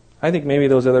Scripture. I think maybe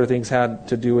those other things had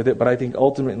to do with it, but I think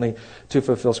ultimately to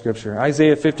fulfill Scripture.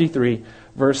 Isaiah 53,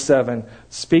 verse 7,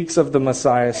 speaks of the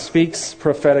Messiah, speaks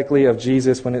prophetically of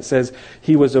Jesus when it says,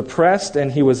 He was oppressed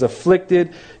and He was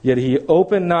afflicted, yet He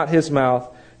opened not His mouth.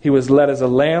 He was led as a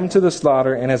lamb to the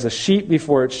slaughter, and as a sheep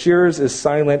before its shearers is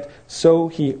silent, so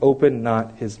He opened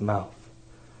not His mouth.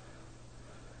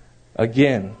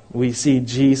 Again, we see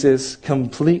Jesus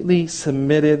completely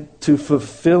submitted to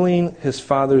fulfilling His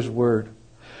Father's word.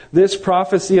 This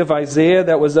prophecy of Isaiah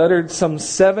that was uttered some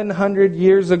 700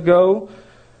 years ago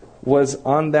was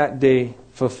on that day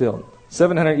fulfilled.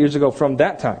 700 years ago from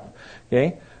that time.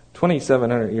 Okay?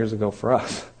 2,700 years ago for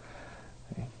us.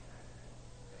 Okay?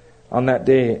 On that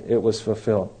day it was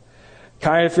fulfilled.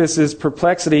 Caiaphas'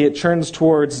 perplexity, it turns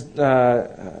towards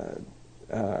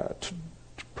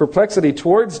perplexity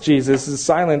towards Jesus'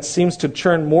 silence seems to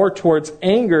turn more towards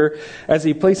anger as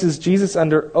he places Jesus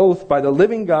under oath by the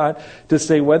living God to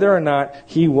say whether or not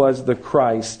he was the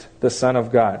Christ, the Son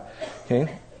of God.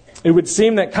 Okay? It would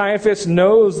seem that Caiaphas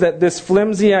knows that this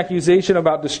flimsy accusation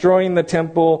about destroying the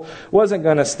temple wasn't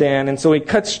going to stand, and so he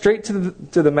cuts straight to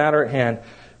the matter at hand,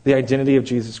 the identity of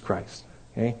Jesus Christ.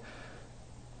 Okay?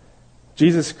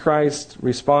 Jesus Christ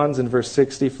responds in verse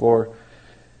 64,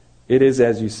 "It is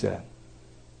as you said."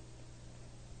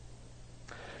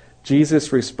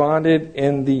 Jesus responded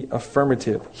in the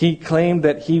affirmative. He claimed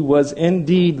that he was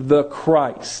indeed the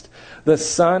Christ, the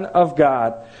Son of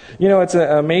God. You know, it's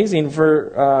amazing.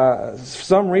 For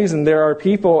some reason, there are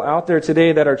people out there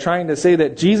today that are trying to say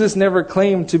that Jesus never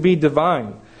claimed to be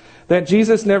divine, that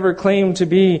Jesus never claimed to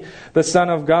be the Son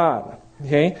of God.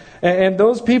 Okay? And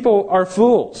those people are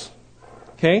fools.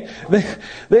 Okay?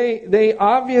 They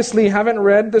obviously haven't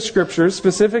read the Scriptures,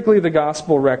 specifically the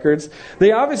Gospel records.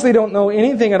 They obviously don't know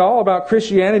anything at all about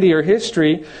Christianity or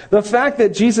history. The fact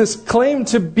that Jesus claimed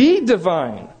to be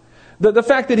divine, the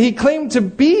fact that He claimed to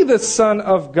be the Son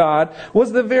of God,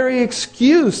 was the very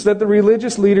excuse that the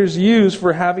religious leaders used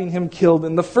for having Him killed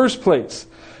in the first place.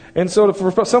 And so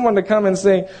for someone to come and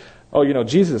say, oh, you know,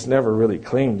 Jesus never really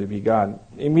claimed to be God,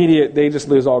 they just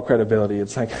lose all credibility.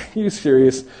 It's like, are you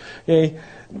serious? Okay.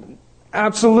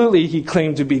 Absolutely He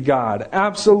claimed to be God.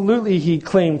 Absolutely He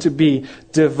claimed to be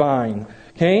divine.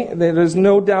 Okay? There's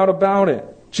no doubt about it.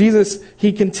 Jesus,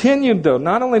 He continued though,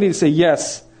 not only did He say,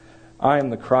 yes, I am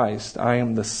the Christ, I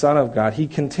am the Son of God. He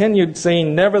continued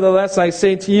saying, nevertheless I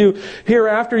say to you,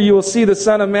 hereafter you will see the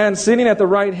Son of Man sitting at the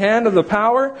right hand of the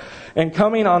power and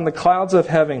coming on the clouds of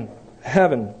heaven.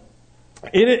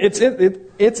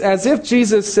 It's as if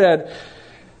Jesus said,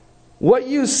 what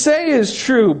you say is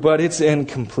true, but it's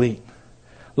incomplete.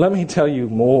 Let me tell you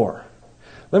more.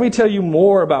 Let me tell you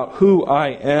more about who I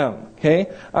am.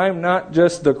 Okay? I am not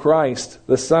just the Christ,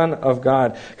 the Son of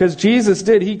God. Because Jesus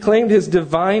did. He claimed His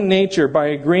divine nature by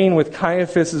agreeing with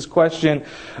Caiaphas' question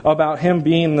about Him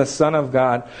being the Son of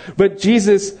God. But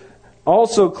Jesus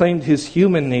also claimed His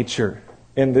human nature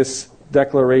in this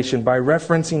declaration by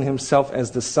referencing Himself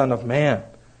as the Son of Man.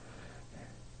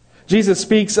 Jesus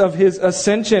speaks of His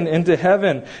ascension into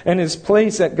heaven and His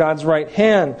place at God's right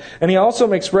hand. And He also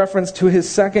makes reference to His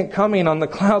second coming on the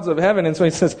clouds of heaven. And so He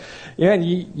says, yeah,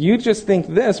 you just think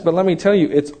this, but let me tell you,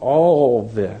 it's all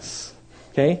this.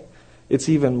 Okay? It's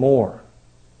even more.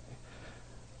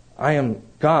 I am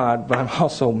God, but I'm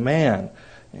also man.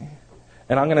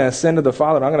 And I'm going to ascend to the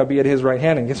Father, and I'm going to be at His right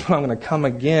hand. And guess what? I'm going to come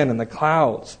again in the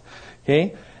clouds.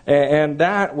 Okay? And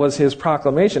that was his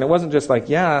proclamation. It wasn't just like,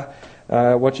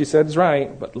 what you said is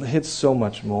right, but it's so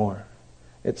much more.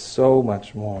 It's so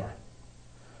much more.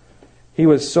 He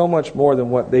was so much more than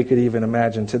what they could even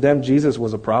imagine. To them, Jesus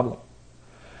was a problem.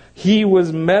 He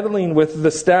was meddling with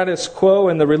the status quo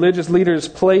and the religious leaders'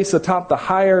 place atop the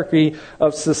hierarchy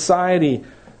of society.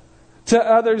 To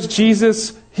others,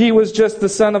 Jesus, he was just the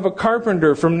son of a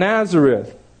carpenter from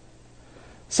Nazareth.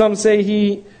 Some say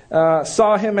he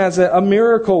saw him as a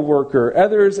miracle worker.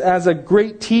 Others as a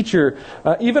great teacher.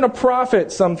 Even a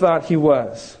prophet, some thought he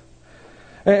was.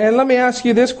 And let me ask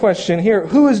you this question here.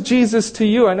 Who is Jesus to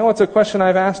you? I know it's a question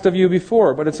I've asked of you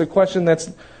before, but it's a question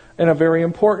that's a very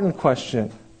important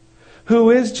question. Who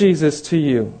is Jesus to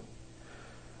you?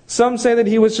 Some say that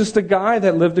he was just a guy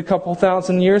that lived a couple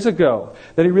thousand years ago,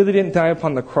 that he really didn't die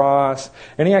upon the cross,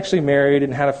 and he actually married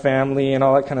and had a family and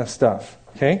all that kind of stuff.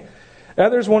 Okay?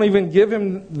 Others won't even give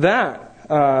him that.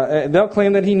 They'll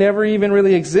claim that he never even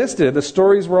really existed. The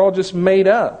stories were all just made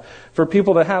up for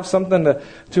people to have something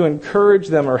to encourage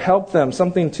them or help them,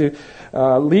 something to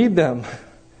lead them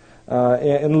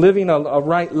in living a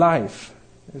right life.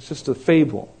 It's just a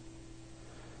fable.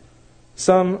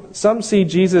 Some see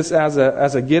Jesus as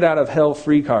a get out of hell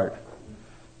free card.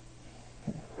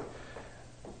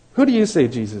 Who do you say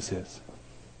Jesus is?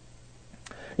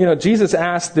 You know, Jesus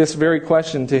asked this very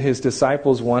question to his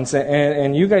disciples once,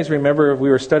 and you guys remember we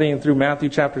were studying through Matthew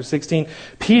chapter 16.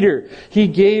 Peter, he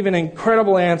gave an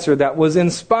incredible answer that was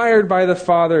inspired by the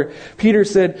Father. Peter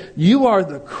said, "You are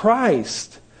the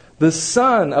Christ, the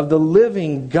Son of the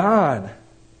living God."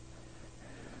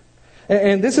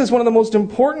 And this is one of the most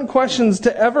important questions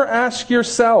to ever ask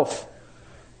yourself.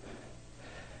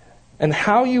 And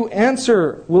how you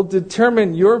answer will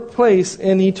determine your place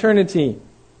in eternity.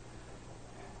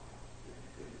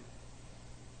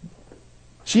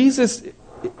 Jesus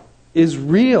is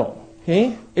real.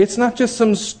 Okay? It's not just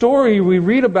some story we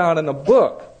read about in a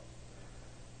book.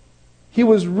 He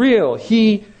was real.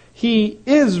 He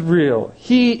is real.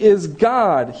 He is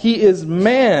God. He is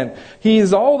man. He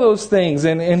is all those things.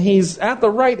 And He's at the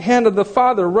right hand of the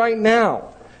Father right now.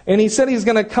 And He said He's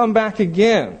going to come back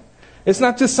again. It's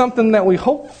not just something that we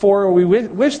hope for or we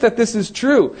wish that this is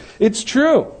true. It's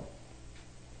true.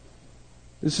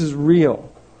 This is real.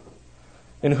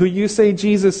 And who you say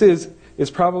Jesus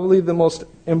is probably the most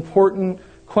important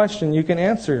question you can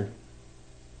answer.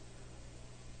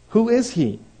 Who is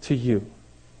He to you?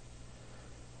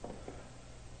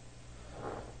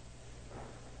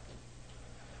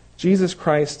 Jesus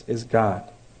Christ is God.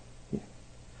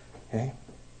 Okay?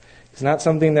 It's not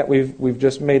something that we've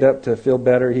just made up to feel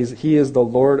better. He is the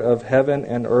Lord of heaven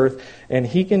and earth, and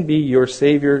He can be your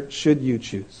Savior should you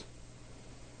choose.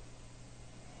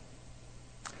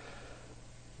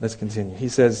 Let's continue. He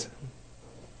says,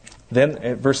 then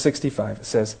at verse 65, it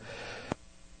says,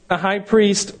 the high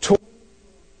priest told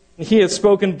him, "He has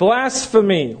spoken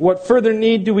blasphemy. What further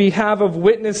need do we have of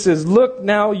witnesses? Look,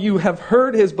 now you have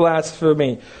heard his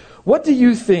blasphemy. What do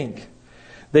you think?"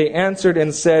 They answered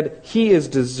and said, "He is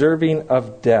deserving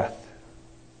of death."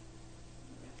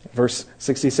 Verse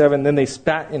 67, then they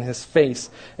spat in his face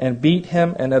and beat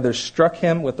him, and others struck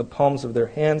him with the palms of their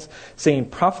hands, saying,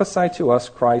 "Prophesy to us,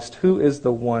 Christ, who is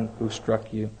the one who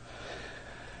struck you?"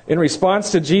 In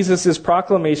response to Jesus'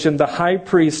 proclamation, the high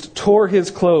priest tore his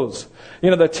clothes. You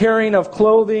know, the tearing of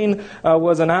clothing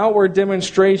was an outward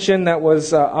demonstration that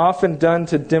was often done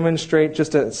to demonstrate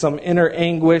just some inner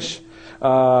anguish.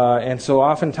 And so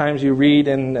oftentimes you read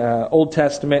in Old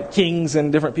Testament kings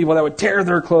and different people that would tear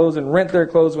their clothes and rent their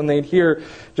clothes when they'd hear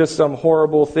just some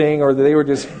horrible thing, or they were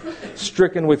just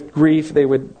stricken with grief. They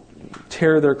would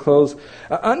tear their clothes.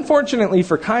 Unfortunately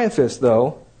for Caiaphas,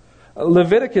 though,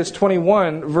 Leviticus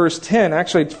 21 verse 10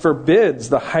 actually forbids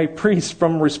the high priest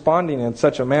from responding in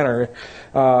such a manner.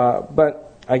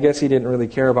 But I guess he didn't really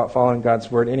care about following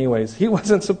God's word anyways. He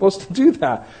wasn't supposed to do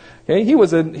that. Okay? He was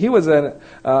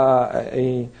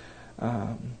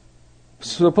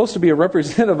supposed to be a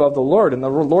representative of the Lord, and the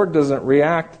Lord doesn't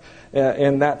react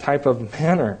in that type of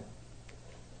manner.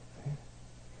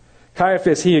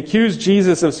 Caiaphas, he accused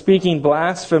Jesus of speaking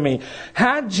blasphemy.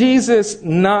 Had Jesus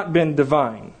not been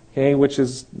divine, okay, which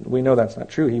is, we know that's not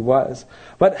true, he was.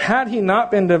 But had he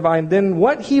not been divine, then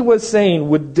what he was saying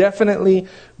would definitely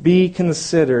be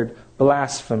considered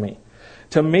blasphemy.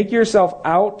 To make yourself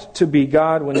out to be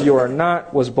God when you are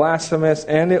not was blasphemous,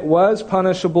 and it was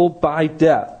punishable by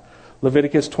death.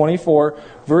 Leviticus 24,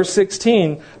 verse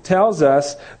 16 tells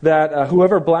us that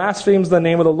whoever blasphemes the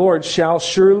name of the Lord shall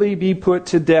surely be put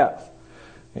to death.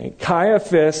 Okay?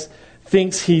 Caiaphas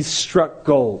thinks he's struck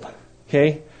gold.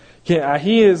 Okay?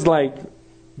 He is like,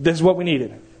 this is what we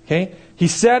needed. Okay? He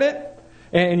said it,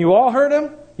 And you all heard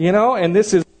him, and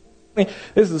this is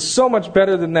so much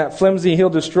better than that flimsy, he'll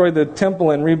destroy the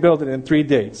temple and rebuild it in 3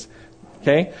 days.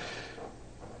 Okay?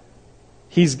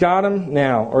 He's got him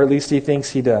now, or at least he thinks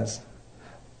he does.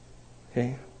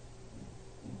 Okay?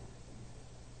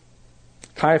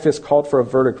 Caiaphas called for a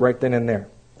verdict right then and there.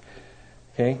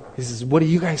 Okay? He says, what do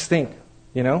you guys think?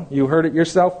 You heard it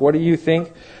yourself. What do you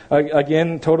think?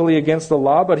 Again, totally against the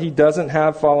law, but he doesn't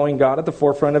have following God at the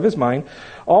forefront of his mind.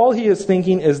 All he is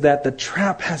thinking is that the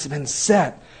trap has been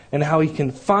set and how he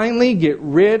can finally get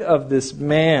rid of this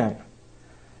man.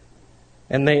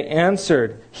 And they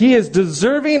answered, he is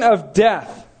deserving of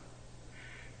death.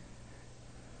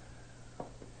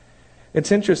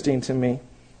 It's interesting to me.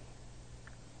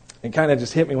 It kind of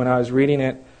just hit me when I was reading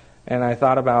it, and I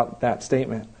thought about that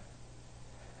statement.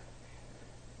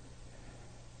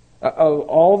 Of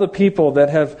all the people that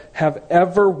have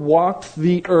ever walked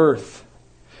the earth,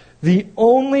 the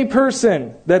only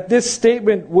person that this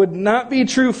statement would not be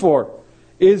true for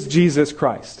is Jesus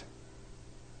Christ.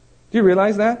 Do you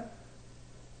realize that?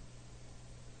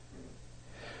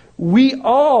 We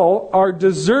all are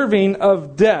deserving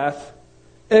of death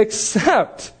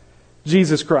except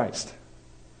Jesus Christ.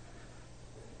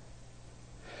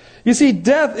 You see,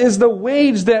 death is the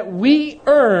wage that we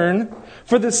earn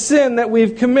for the sin that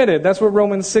we've committed. That's what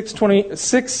Romans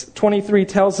 6:23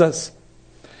 tells us.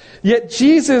 Yet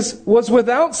Jesus was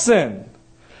without sin.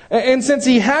 And since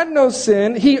he had no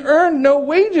sin, he earned no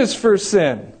wages for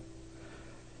sin.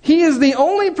 He is the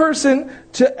only person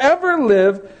to ever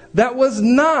live that was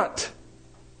not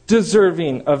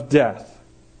deserving of death.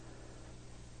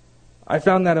 I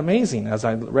found that amazing as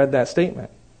I read that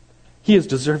statement. He is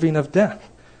deserving of death.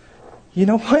 You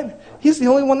know what? He's the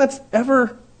only one that's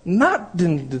ever not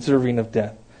been deserving of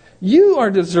death. You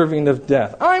are deserving of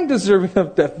death. I'm deserving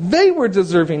of death. They were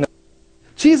deserving of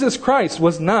death. Jesus Christ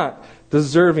was not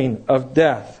deserving of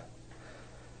death.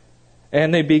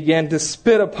 And they began to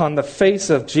spit upon the face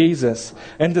of Jesus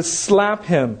and to slap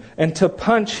him and to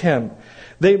punch him.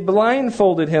 They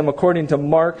blindfolded him according to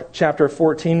Mark chapter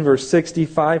 14 verse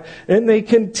 65. And they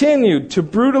continued to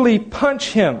brutally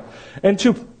punch him and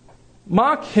to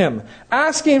mock him,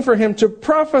 asking for him to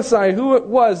prophesy who it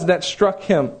was that struck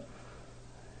him.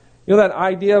 That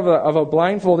idea of a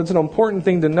blindfold, it's an important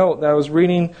thing to note. That I was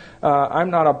reading, I'm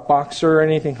not a boxer or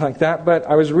anything like that, but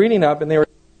I was reading up and they were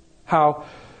how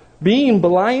being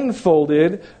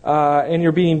blindfolded and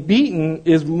you're being beaten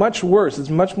is much worse. It's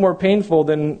much more painful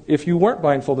than if you weren't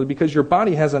blindfolded because your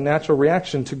body has a natural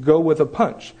reaction to go with a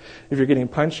punch. If you're getting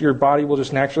punched, your body will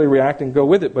just naturally react and go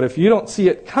with it. But if you don't see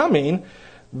it coming,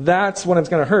 that's when it's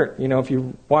going to hurt. If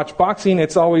you watch boxing,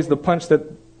 it's always the punch that,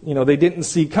 they didn't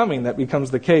see coming that becomes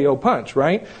the KO punch,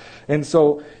 right? And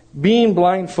so being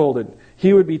blindfolded,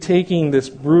 he would be taking this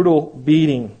brutal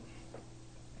beating.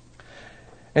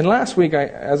 And last week,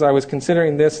 as I was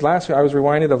considering this, I was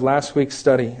reminded of last week's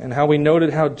study and how we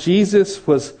noted how Jesus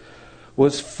was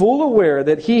full aware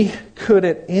that he could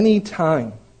at any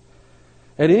time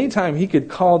he could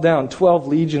call down 12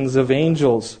 legions of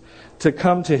angels to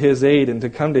come to his aid and to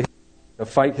come to him to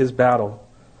fight his battle.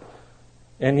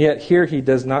 And yet here he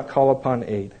does not call upon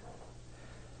aid.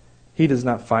 He does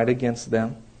not fight against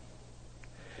them.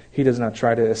 He does not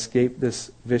try to escape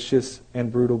this vicious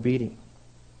and brutal beating.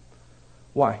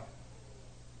 Why?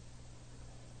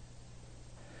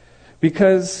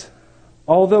 Because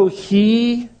although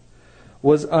he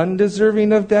was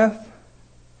undeserving of death,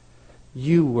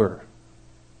 you were.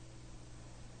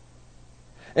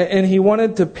 And he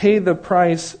wanted to pay the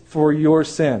price for your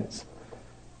sins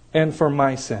and for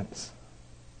my sins.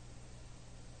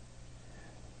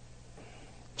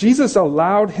 Jesus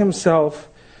allowed himself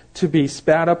to be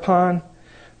spat upon,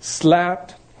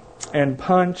 slapped, and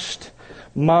punched,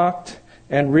 mocked,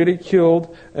 and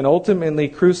ridiculed, and ultimately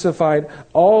crucified,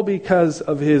 all because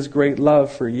of his great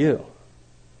love for you.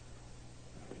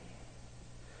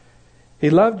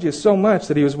 He loved you so much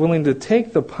that he was willing to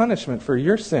take the punishment for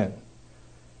your sin.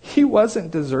 He wasn't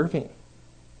deserving.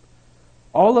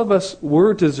 All of us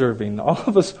were deserving. All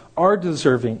of us are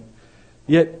deserving.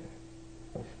 Yet,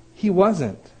 he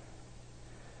wasn't.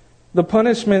 The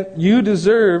punishment you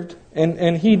deserved,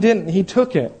 and he didn't. He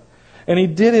took it. And he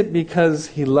did it because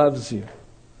he loves you.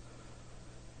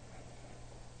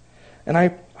 And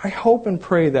I hope and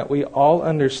pray that we all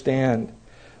understand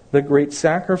the great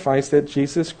sacrifice that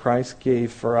Jesus Christ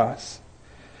gave for us.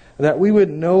 That we would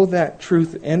know that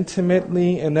truth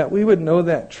intimately and that we would know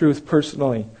that truth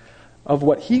personally of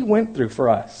what he went through for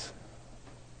us.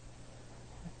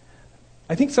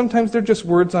 I think sometimes they're just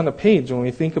words on a page when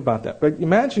we think about that. But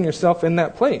imagine yourself in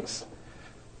that place.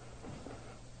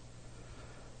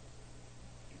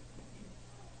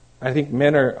 I think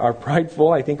men are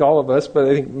prideful. I think all of us, but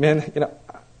I think men,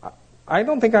 I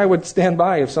don't think I would stand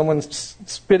by if someone's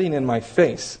spitting in my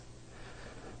face.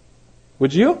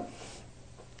 Would you?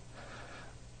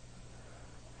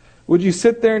 Would you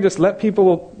sit there and just let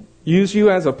people use you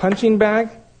as a punching bag?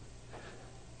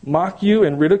 Mock you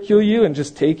and ridicule you and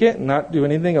just take it and not do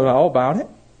anything at all about it?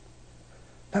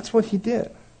 That's what he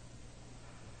did.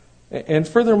 And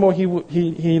furthermore,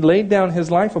 he laid down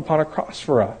his life upon a cross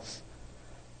for us.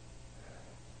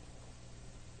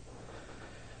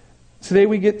 Today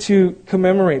we get to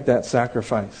commemorate that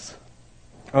sacrifice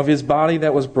of his body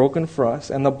that was broken for us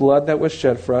and the blood that was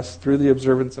shed for us through the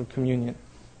observance of communion.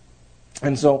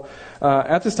 And so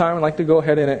at this time, I'd like to go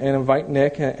ahead and invite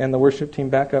Nick and the worship team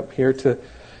back up here to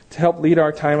help lead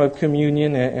our time of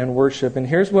communion and worship. And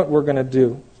here's what we're going to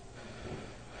do.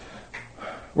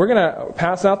 We're going to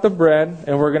pass out the bread,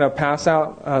 and we're going to pass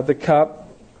out the cup.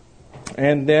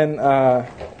 And then I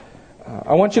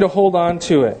want you to hold on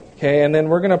to it, okay? And then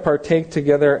we're going to partake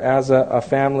together as a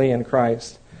family in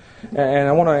Christ. And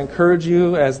I want to encourage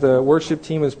you, as the worship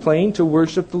team is playing, to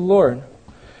worship the Lord.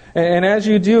 And as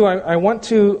you do, I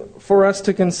want for us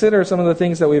to consider some of the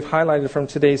things that we've highlighted from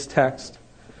today's text.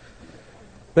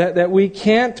 That we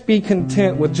can't be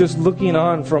content with just looking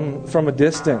on from a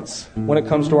distance when it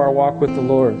comes to our walk with the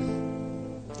Lord.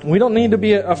 We don't need to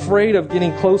be afraid of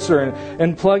getting closer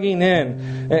and plugging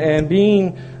in and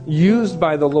being used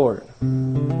by the Lord.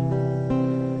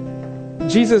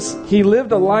 Jesus, he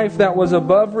lived a life that was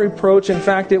above reproach. In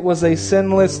fact, it was a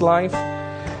sinless life.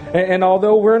 And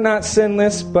although we're not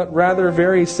sinless, but rather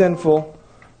very sinful,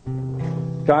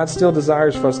 God still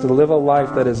desires for us to live a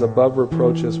life that is above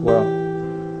reproach as well.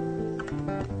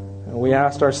 And we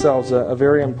asked ourselves a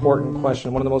very important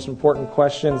question, one of the most important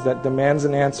questions that demands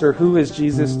an answer. Who is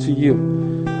Jesus to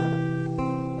you?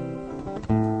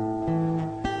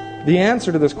 The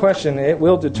answer to this question, it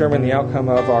will determine the outcome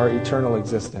of our eternal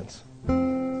existence.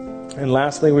 And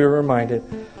lastly, we were reminded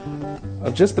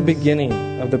of just the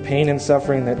beginning of the pain and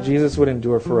suffering that Jesus would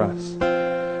endure for us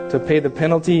to pay the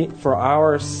penalty for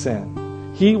our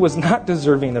sin. He was not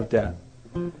deserving of death,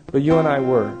 but you and I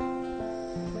were.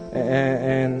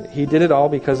 And he did it all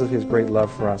because of his great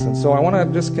love for us. And so I want to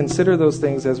just consider those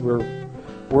things as we're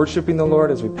worshiping the Lord,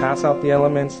 as we pass out the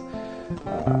elements.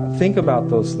 Think about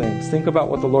those things. Think about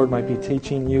what the Lord might be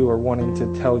teaching you or wanting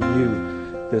to tell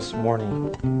you this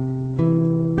morning.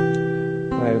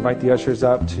 I invite the ushers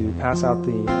up to pass out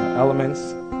the elements,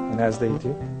 and as they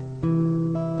do,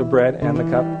 the bread and the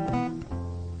cup.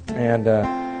 And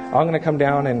I'm going to come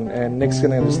down, and Nick's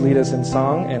going to just lead us in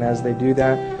song. And as they do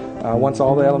that, once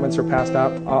all the elements are passed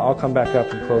out, I'll come back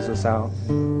up and close this out.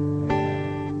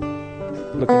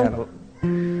 Looking at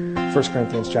 1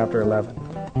 Corinthians chapter 11.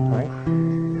 All right?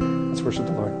 Let's worship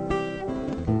the Lord.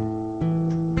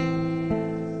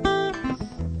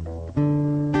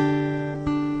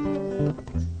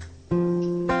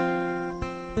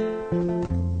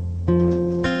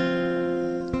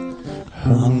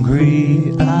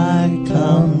 Hungry I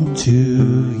come to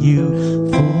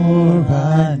you, for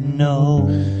I know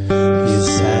you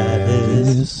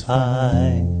satisfy.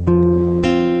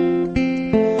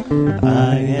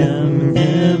 I am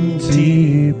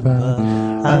empty, but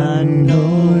I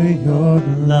know your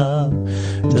love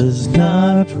does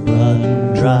not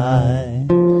run dry.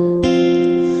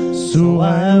 So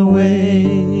I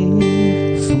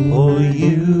wait for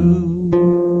you.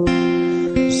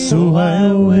 So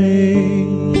I wait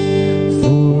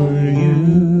for you.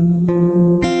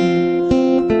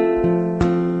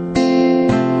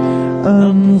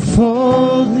 I'm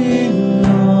falling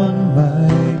on my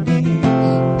knees,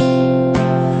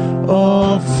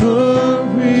 offering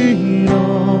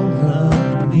all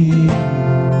of me.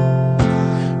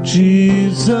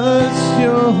 Jesus,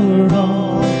 you're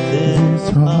all this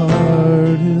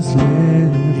heart is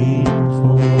living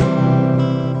for.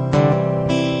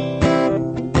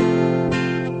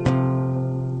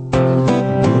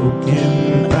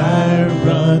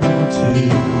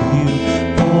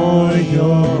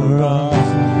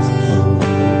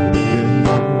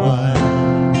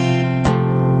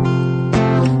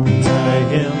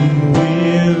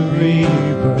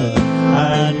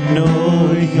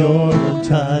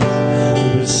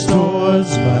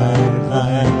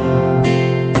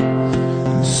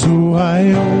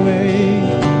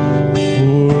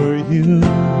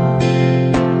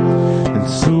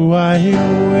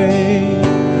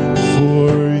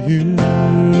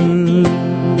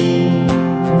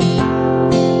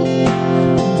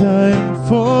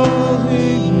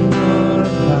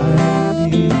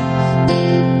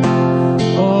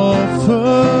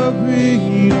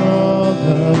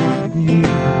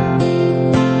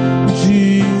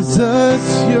 Jesus,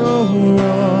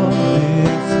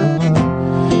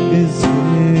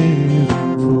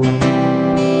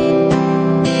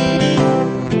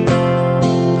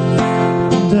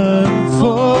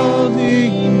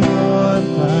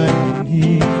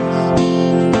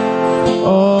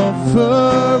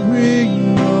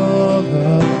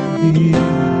 me.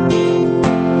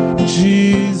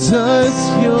 Jesus,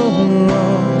 you're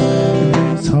all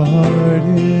this heart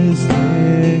is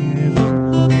living for.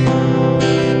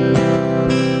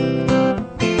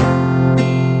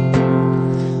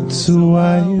 So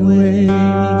I wait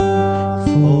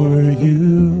for you.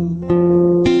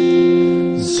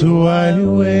 So I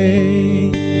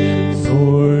wait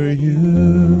for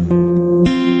you.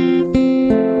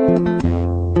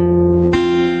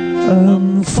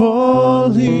 I'm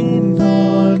falling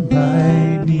on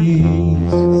my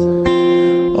knees,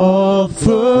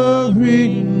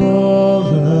 offering all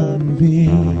of me.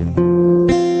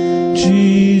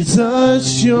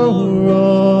 Jesus, you're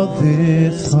all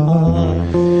this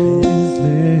heart is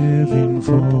living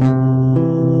for.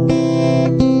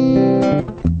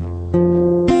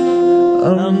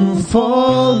 I'm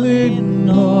falling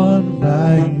on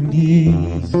my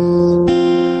knees,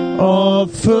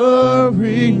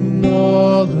 offering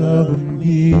all of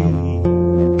me.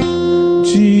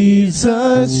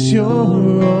 Jesus, you're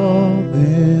all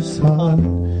this heart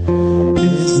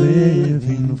is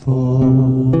living for.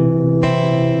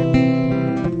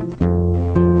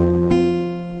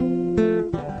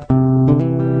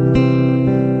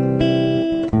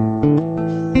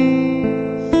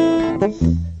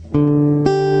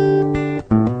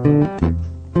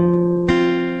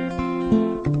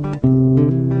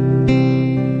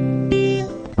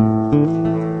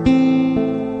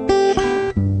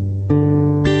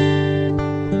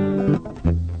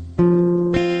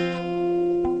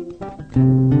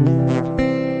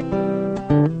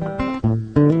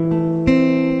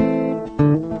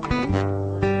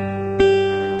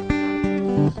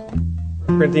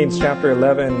 Corinthians chapter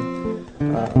 11,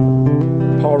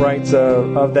 Paul writes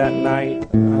of that night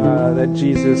that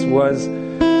Jesus was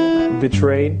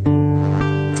betrayed,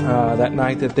 that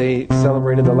night that they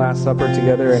celebrated the Last Supper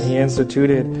together, and he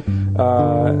instituted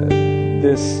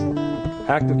this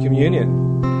act of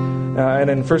communion.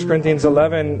 And in 1 Corinthians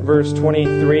 11, verse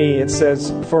 23, it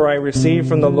says, "For I received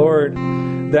from the Lord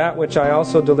that which I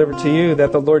also delivered to you,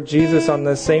 that the Lord Jesus, on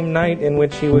the same night in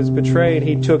which he was betrayed,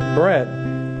 he took bread.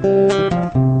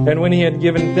 And when he had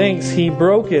given thanks, he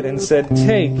broke it and said,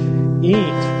 'Take, eat.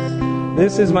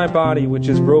 This is my body, which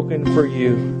is broken for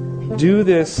you. Do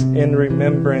this in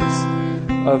remembrance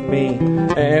of me.'"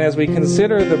 And as we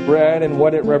consider the bread and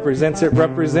what it represents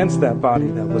that body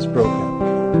that was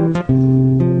broken.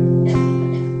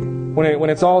 When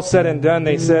it's all said and done,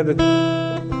 they said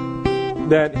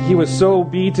that he was so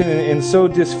beaten and so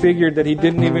disfigured that he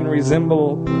didn't even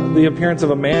resemble the appearance of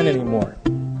a man anymore.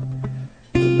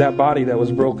 That body that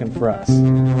was broken for us.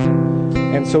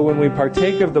 And so when we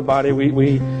partake of the body,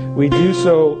 we do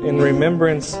so in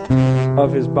remembrance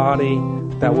of his body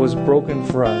that was broken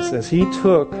for us, as he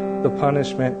took the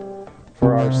punishment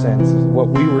for our sins, what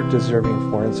we were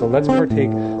deserving for. And so let's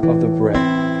partake of the bread.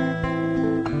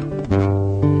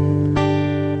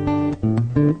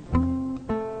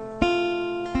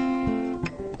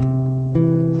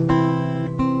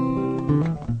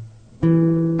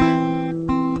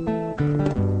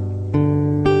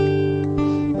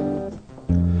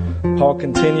 Paul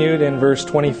continued in verse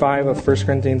 25 of 1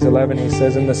 Corinthians 11. He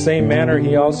says, "In the same manner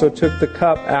he also took the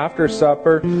cup after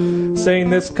supper, saying,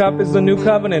 'This cup is the new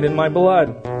covenant in my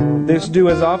blood. This do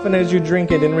as often as you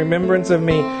drink it in remembrance of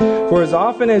me. For as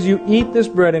often as you eat this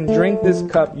bread and drink this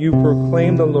cup, you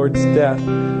proclaim the Lord's death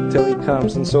till he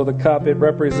comes.'" And so the cup, it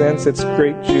represents, it's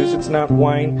grape juice. It's not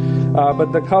wine,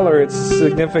 but the color, it's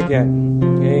significant.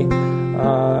 Okay?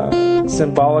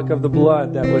 Symbolic of the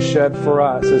blood that was shed for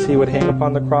us as he would hang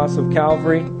upon the cross of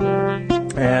Calvary,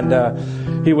 and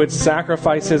he would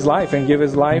sacrifice his life and give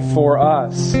his life for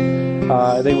us.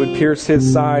 They would pierce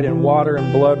his side, and water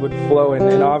and blood would flow,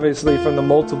 and obviously from the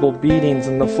multiple beatings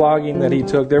and the flogging that he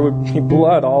took, there would be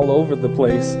blood all over the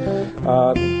place.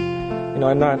 I'm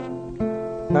not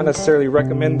necessarily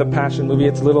recommend the Passion movie.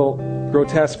 It's a little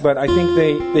grotesque, but I think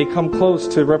they come close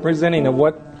to representing of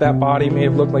what that body may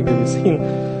have looked like. If you've seen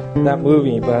that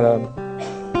movie, but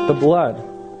the blood,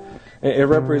 it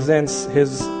represents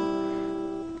his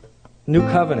new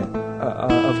covenant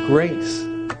of grace.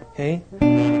 Okay,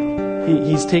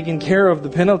 he's taken care of the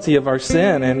penalty of our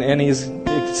sin, and he's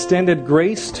extended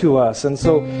grace to us. And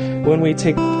so when we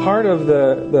take part of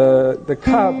the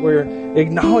cup, we're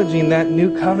acknowledging that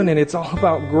new covenant. It's all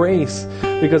about grace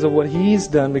because of what he's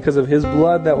done, because of his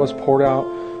blood that was poured out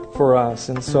for us.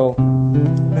 And so,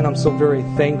 man, I'm so very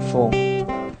thankful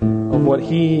of what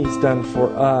he's done for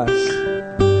us.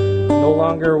 No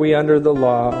longer are we under the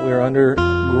law, we are under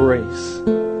grace.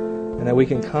 And that we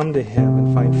can come to him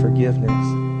and find forgiveness.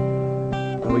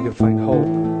 And we can find hope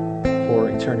for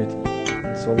eternity.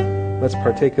 And so let's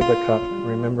partake of the cup.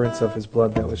 remembrance of his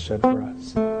blood that was shed for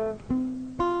us.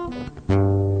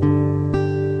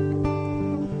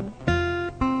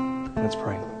 Let's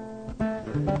pray.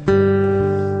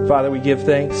 Father, we give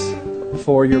thanks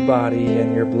for your body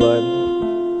and your blood.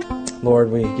 Lord,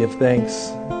 we give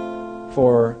thanks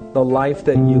for the life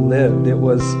that you lived. It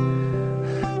was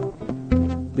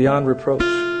beyond reproach.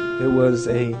 It was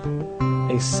a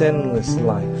sinless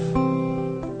life.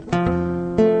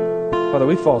 Father,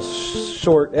 we fall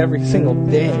short every single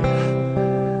day.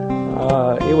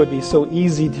 It would be so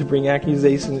easy to bring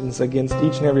accusations against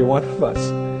each and every one of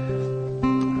us,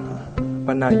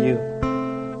 but not you.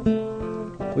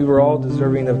 We were all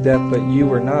deserving of death, but you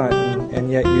were not,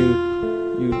 and yet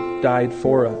you died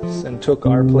for us and took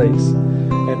our place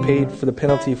and paid for the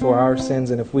penalty for our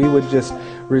sins. And if we would just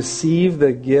receive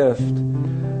the gift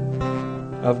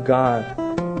of God,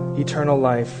 eternal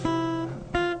life,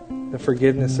 the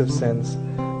forgiveness of sins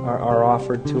are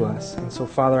offered to us. And so,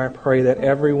 Father, I pray that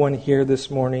everyone here this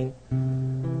morning,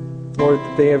 Lord,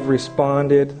 that they have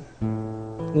responded,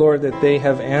 Lord, that they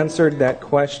have answered that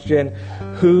question,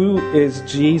 who is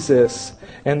Jesus?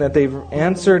 And that they've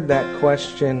answered that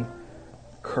question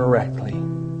correctly.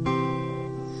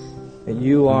 That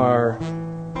you are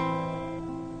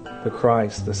the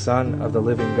Christ, the Son of the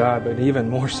living God, but even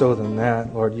more so than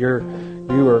that, Lord, you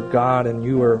are God and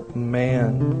you are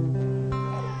man.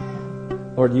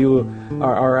 Lord, you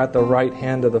are at the right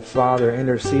hand of the Father,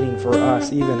 interceding for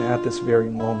us even at this very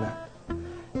moment.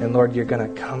 And Lord, you're going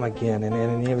to come again.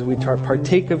 And as we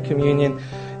partake of communion,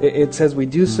 it says we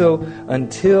do so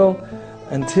until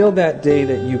that day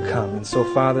that you come. And so,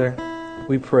 Father,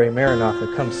 we pray, Maranatha,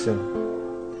 come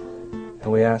soon. And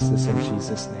we ask this in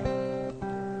Jesus' name.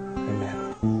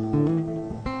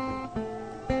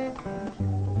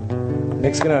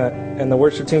 Nick's and the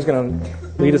worship team's gonna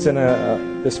lead us in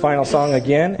this final song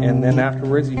again, and then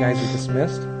afterwards you guys are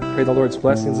dismissed. Pray the Lord's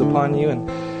blessings upon you, and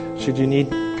should you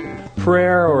need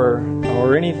prayer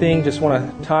or anything, just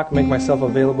want to talk, make myself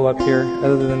available up here.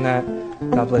 Other than that,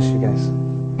 God bless you guys.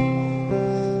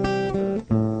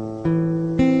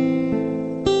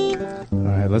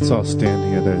 All right, let's all stand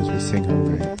together as we sing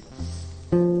Hungry.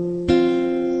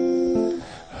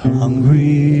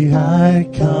 Hungry I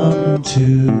come to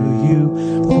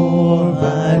you, for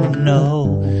I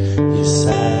know you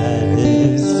satisfy.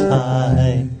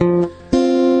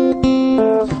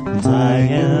 And I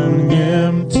am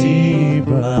empty,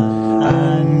 but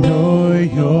I know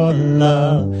your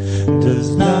love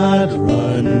does not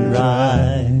run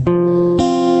dry.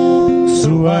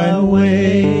 So I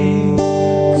wait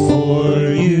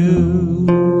for you.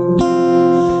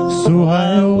 So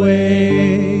I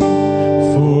wait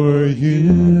for you.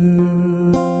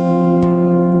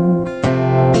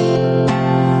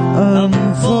 I'm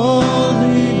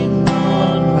falling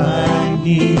on my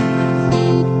knees,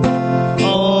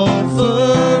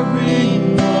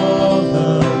 offering all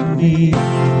of me.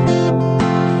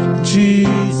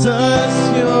 Jesus,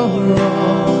 you're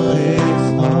all his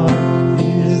heart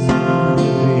is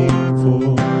longing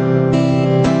for.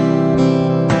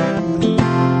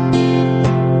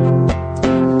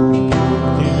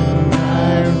 Can I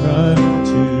run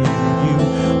to you,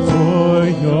 for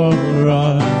your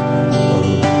arms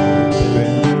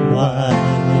open wide?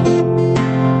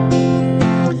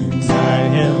 'Cause I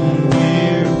am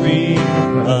weary,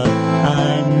 but I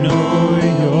know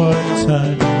your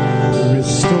touch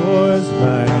restores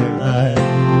my life.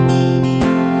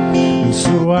 And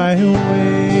so I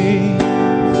wait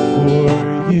for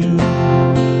you.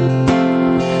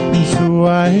 And so I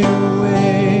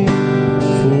wait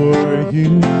for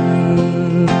you.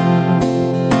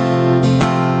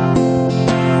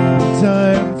 And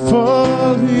I'm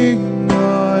falling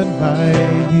on my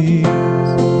knees,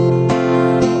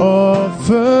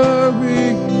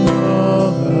 offering all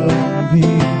of me.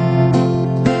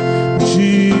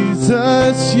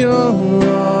 Jesus, you're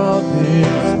all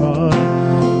his heart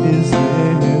is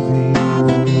living for.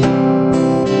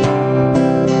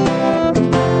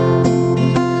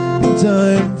 And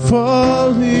I'm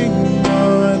falling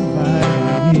on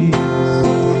my knees,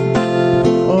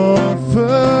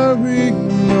 offering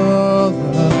all of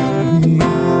me.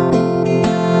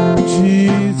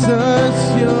 Jesus,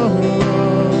 you're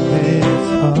all his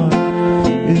heart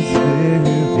is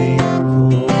living for.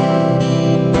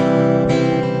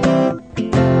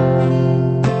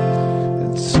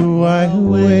 I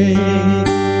wait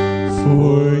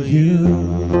for you.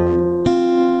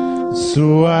 So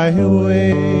I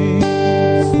wait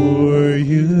for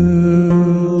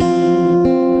you.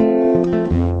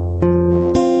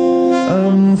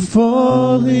 I'm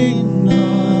falling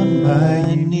on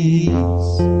my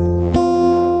knees,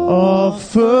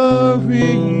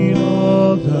 offering all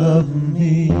all of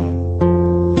me.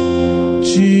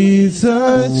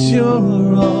 Jesus,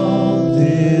 you're all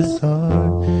this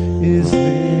heart is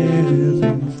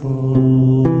living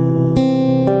for.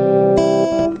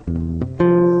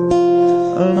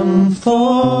 I'm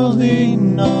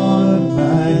falling on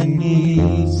my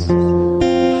knees,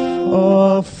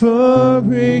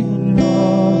 offering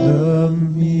all of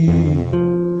me.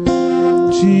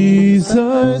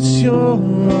 Jesus, you're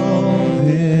all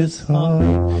this heart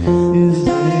is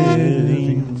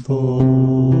living for.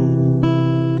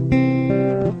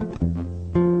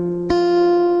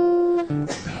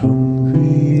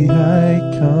 Hungry I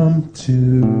come to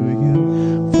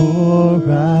you,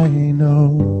 for I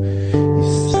know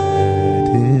you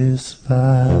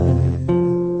satisfy.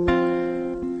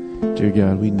 Dear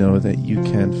God, we know that you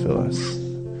can fill us.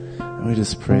 And we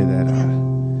just pray that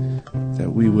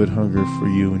we would hunger for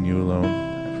you and you alone.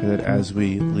 I pray that as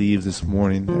we leave this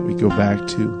morning, that we go back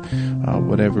to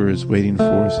whatever is waiting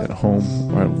for us at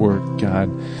home or at work. God,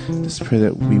 just pray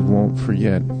that we won't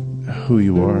forget who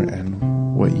you are and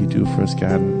what you do for us,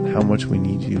 God, and how much we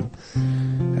need you.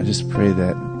 I just pray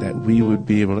that we would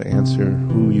be able to answer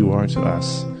who you are to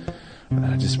us. And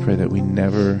I just pray that we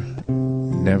never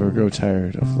grow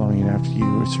tired of longing after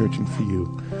you or searching for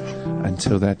you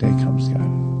until that day comes, God.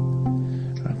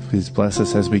 Please bless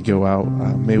us as we go out.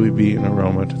 May we be an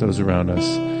aroma to those around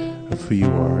us of who you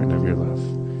are and of your love.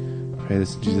 I pray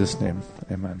this in Jesus' name.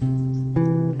 Amen.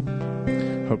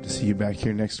 Hope to see you back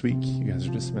here next week. You guys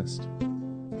are dismissed.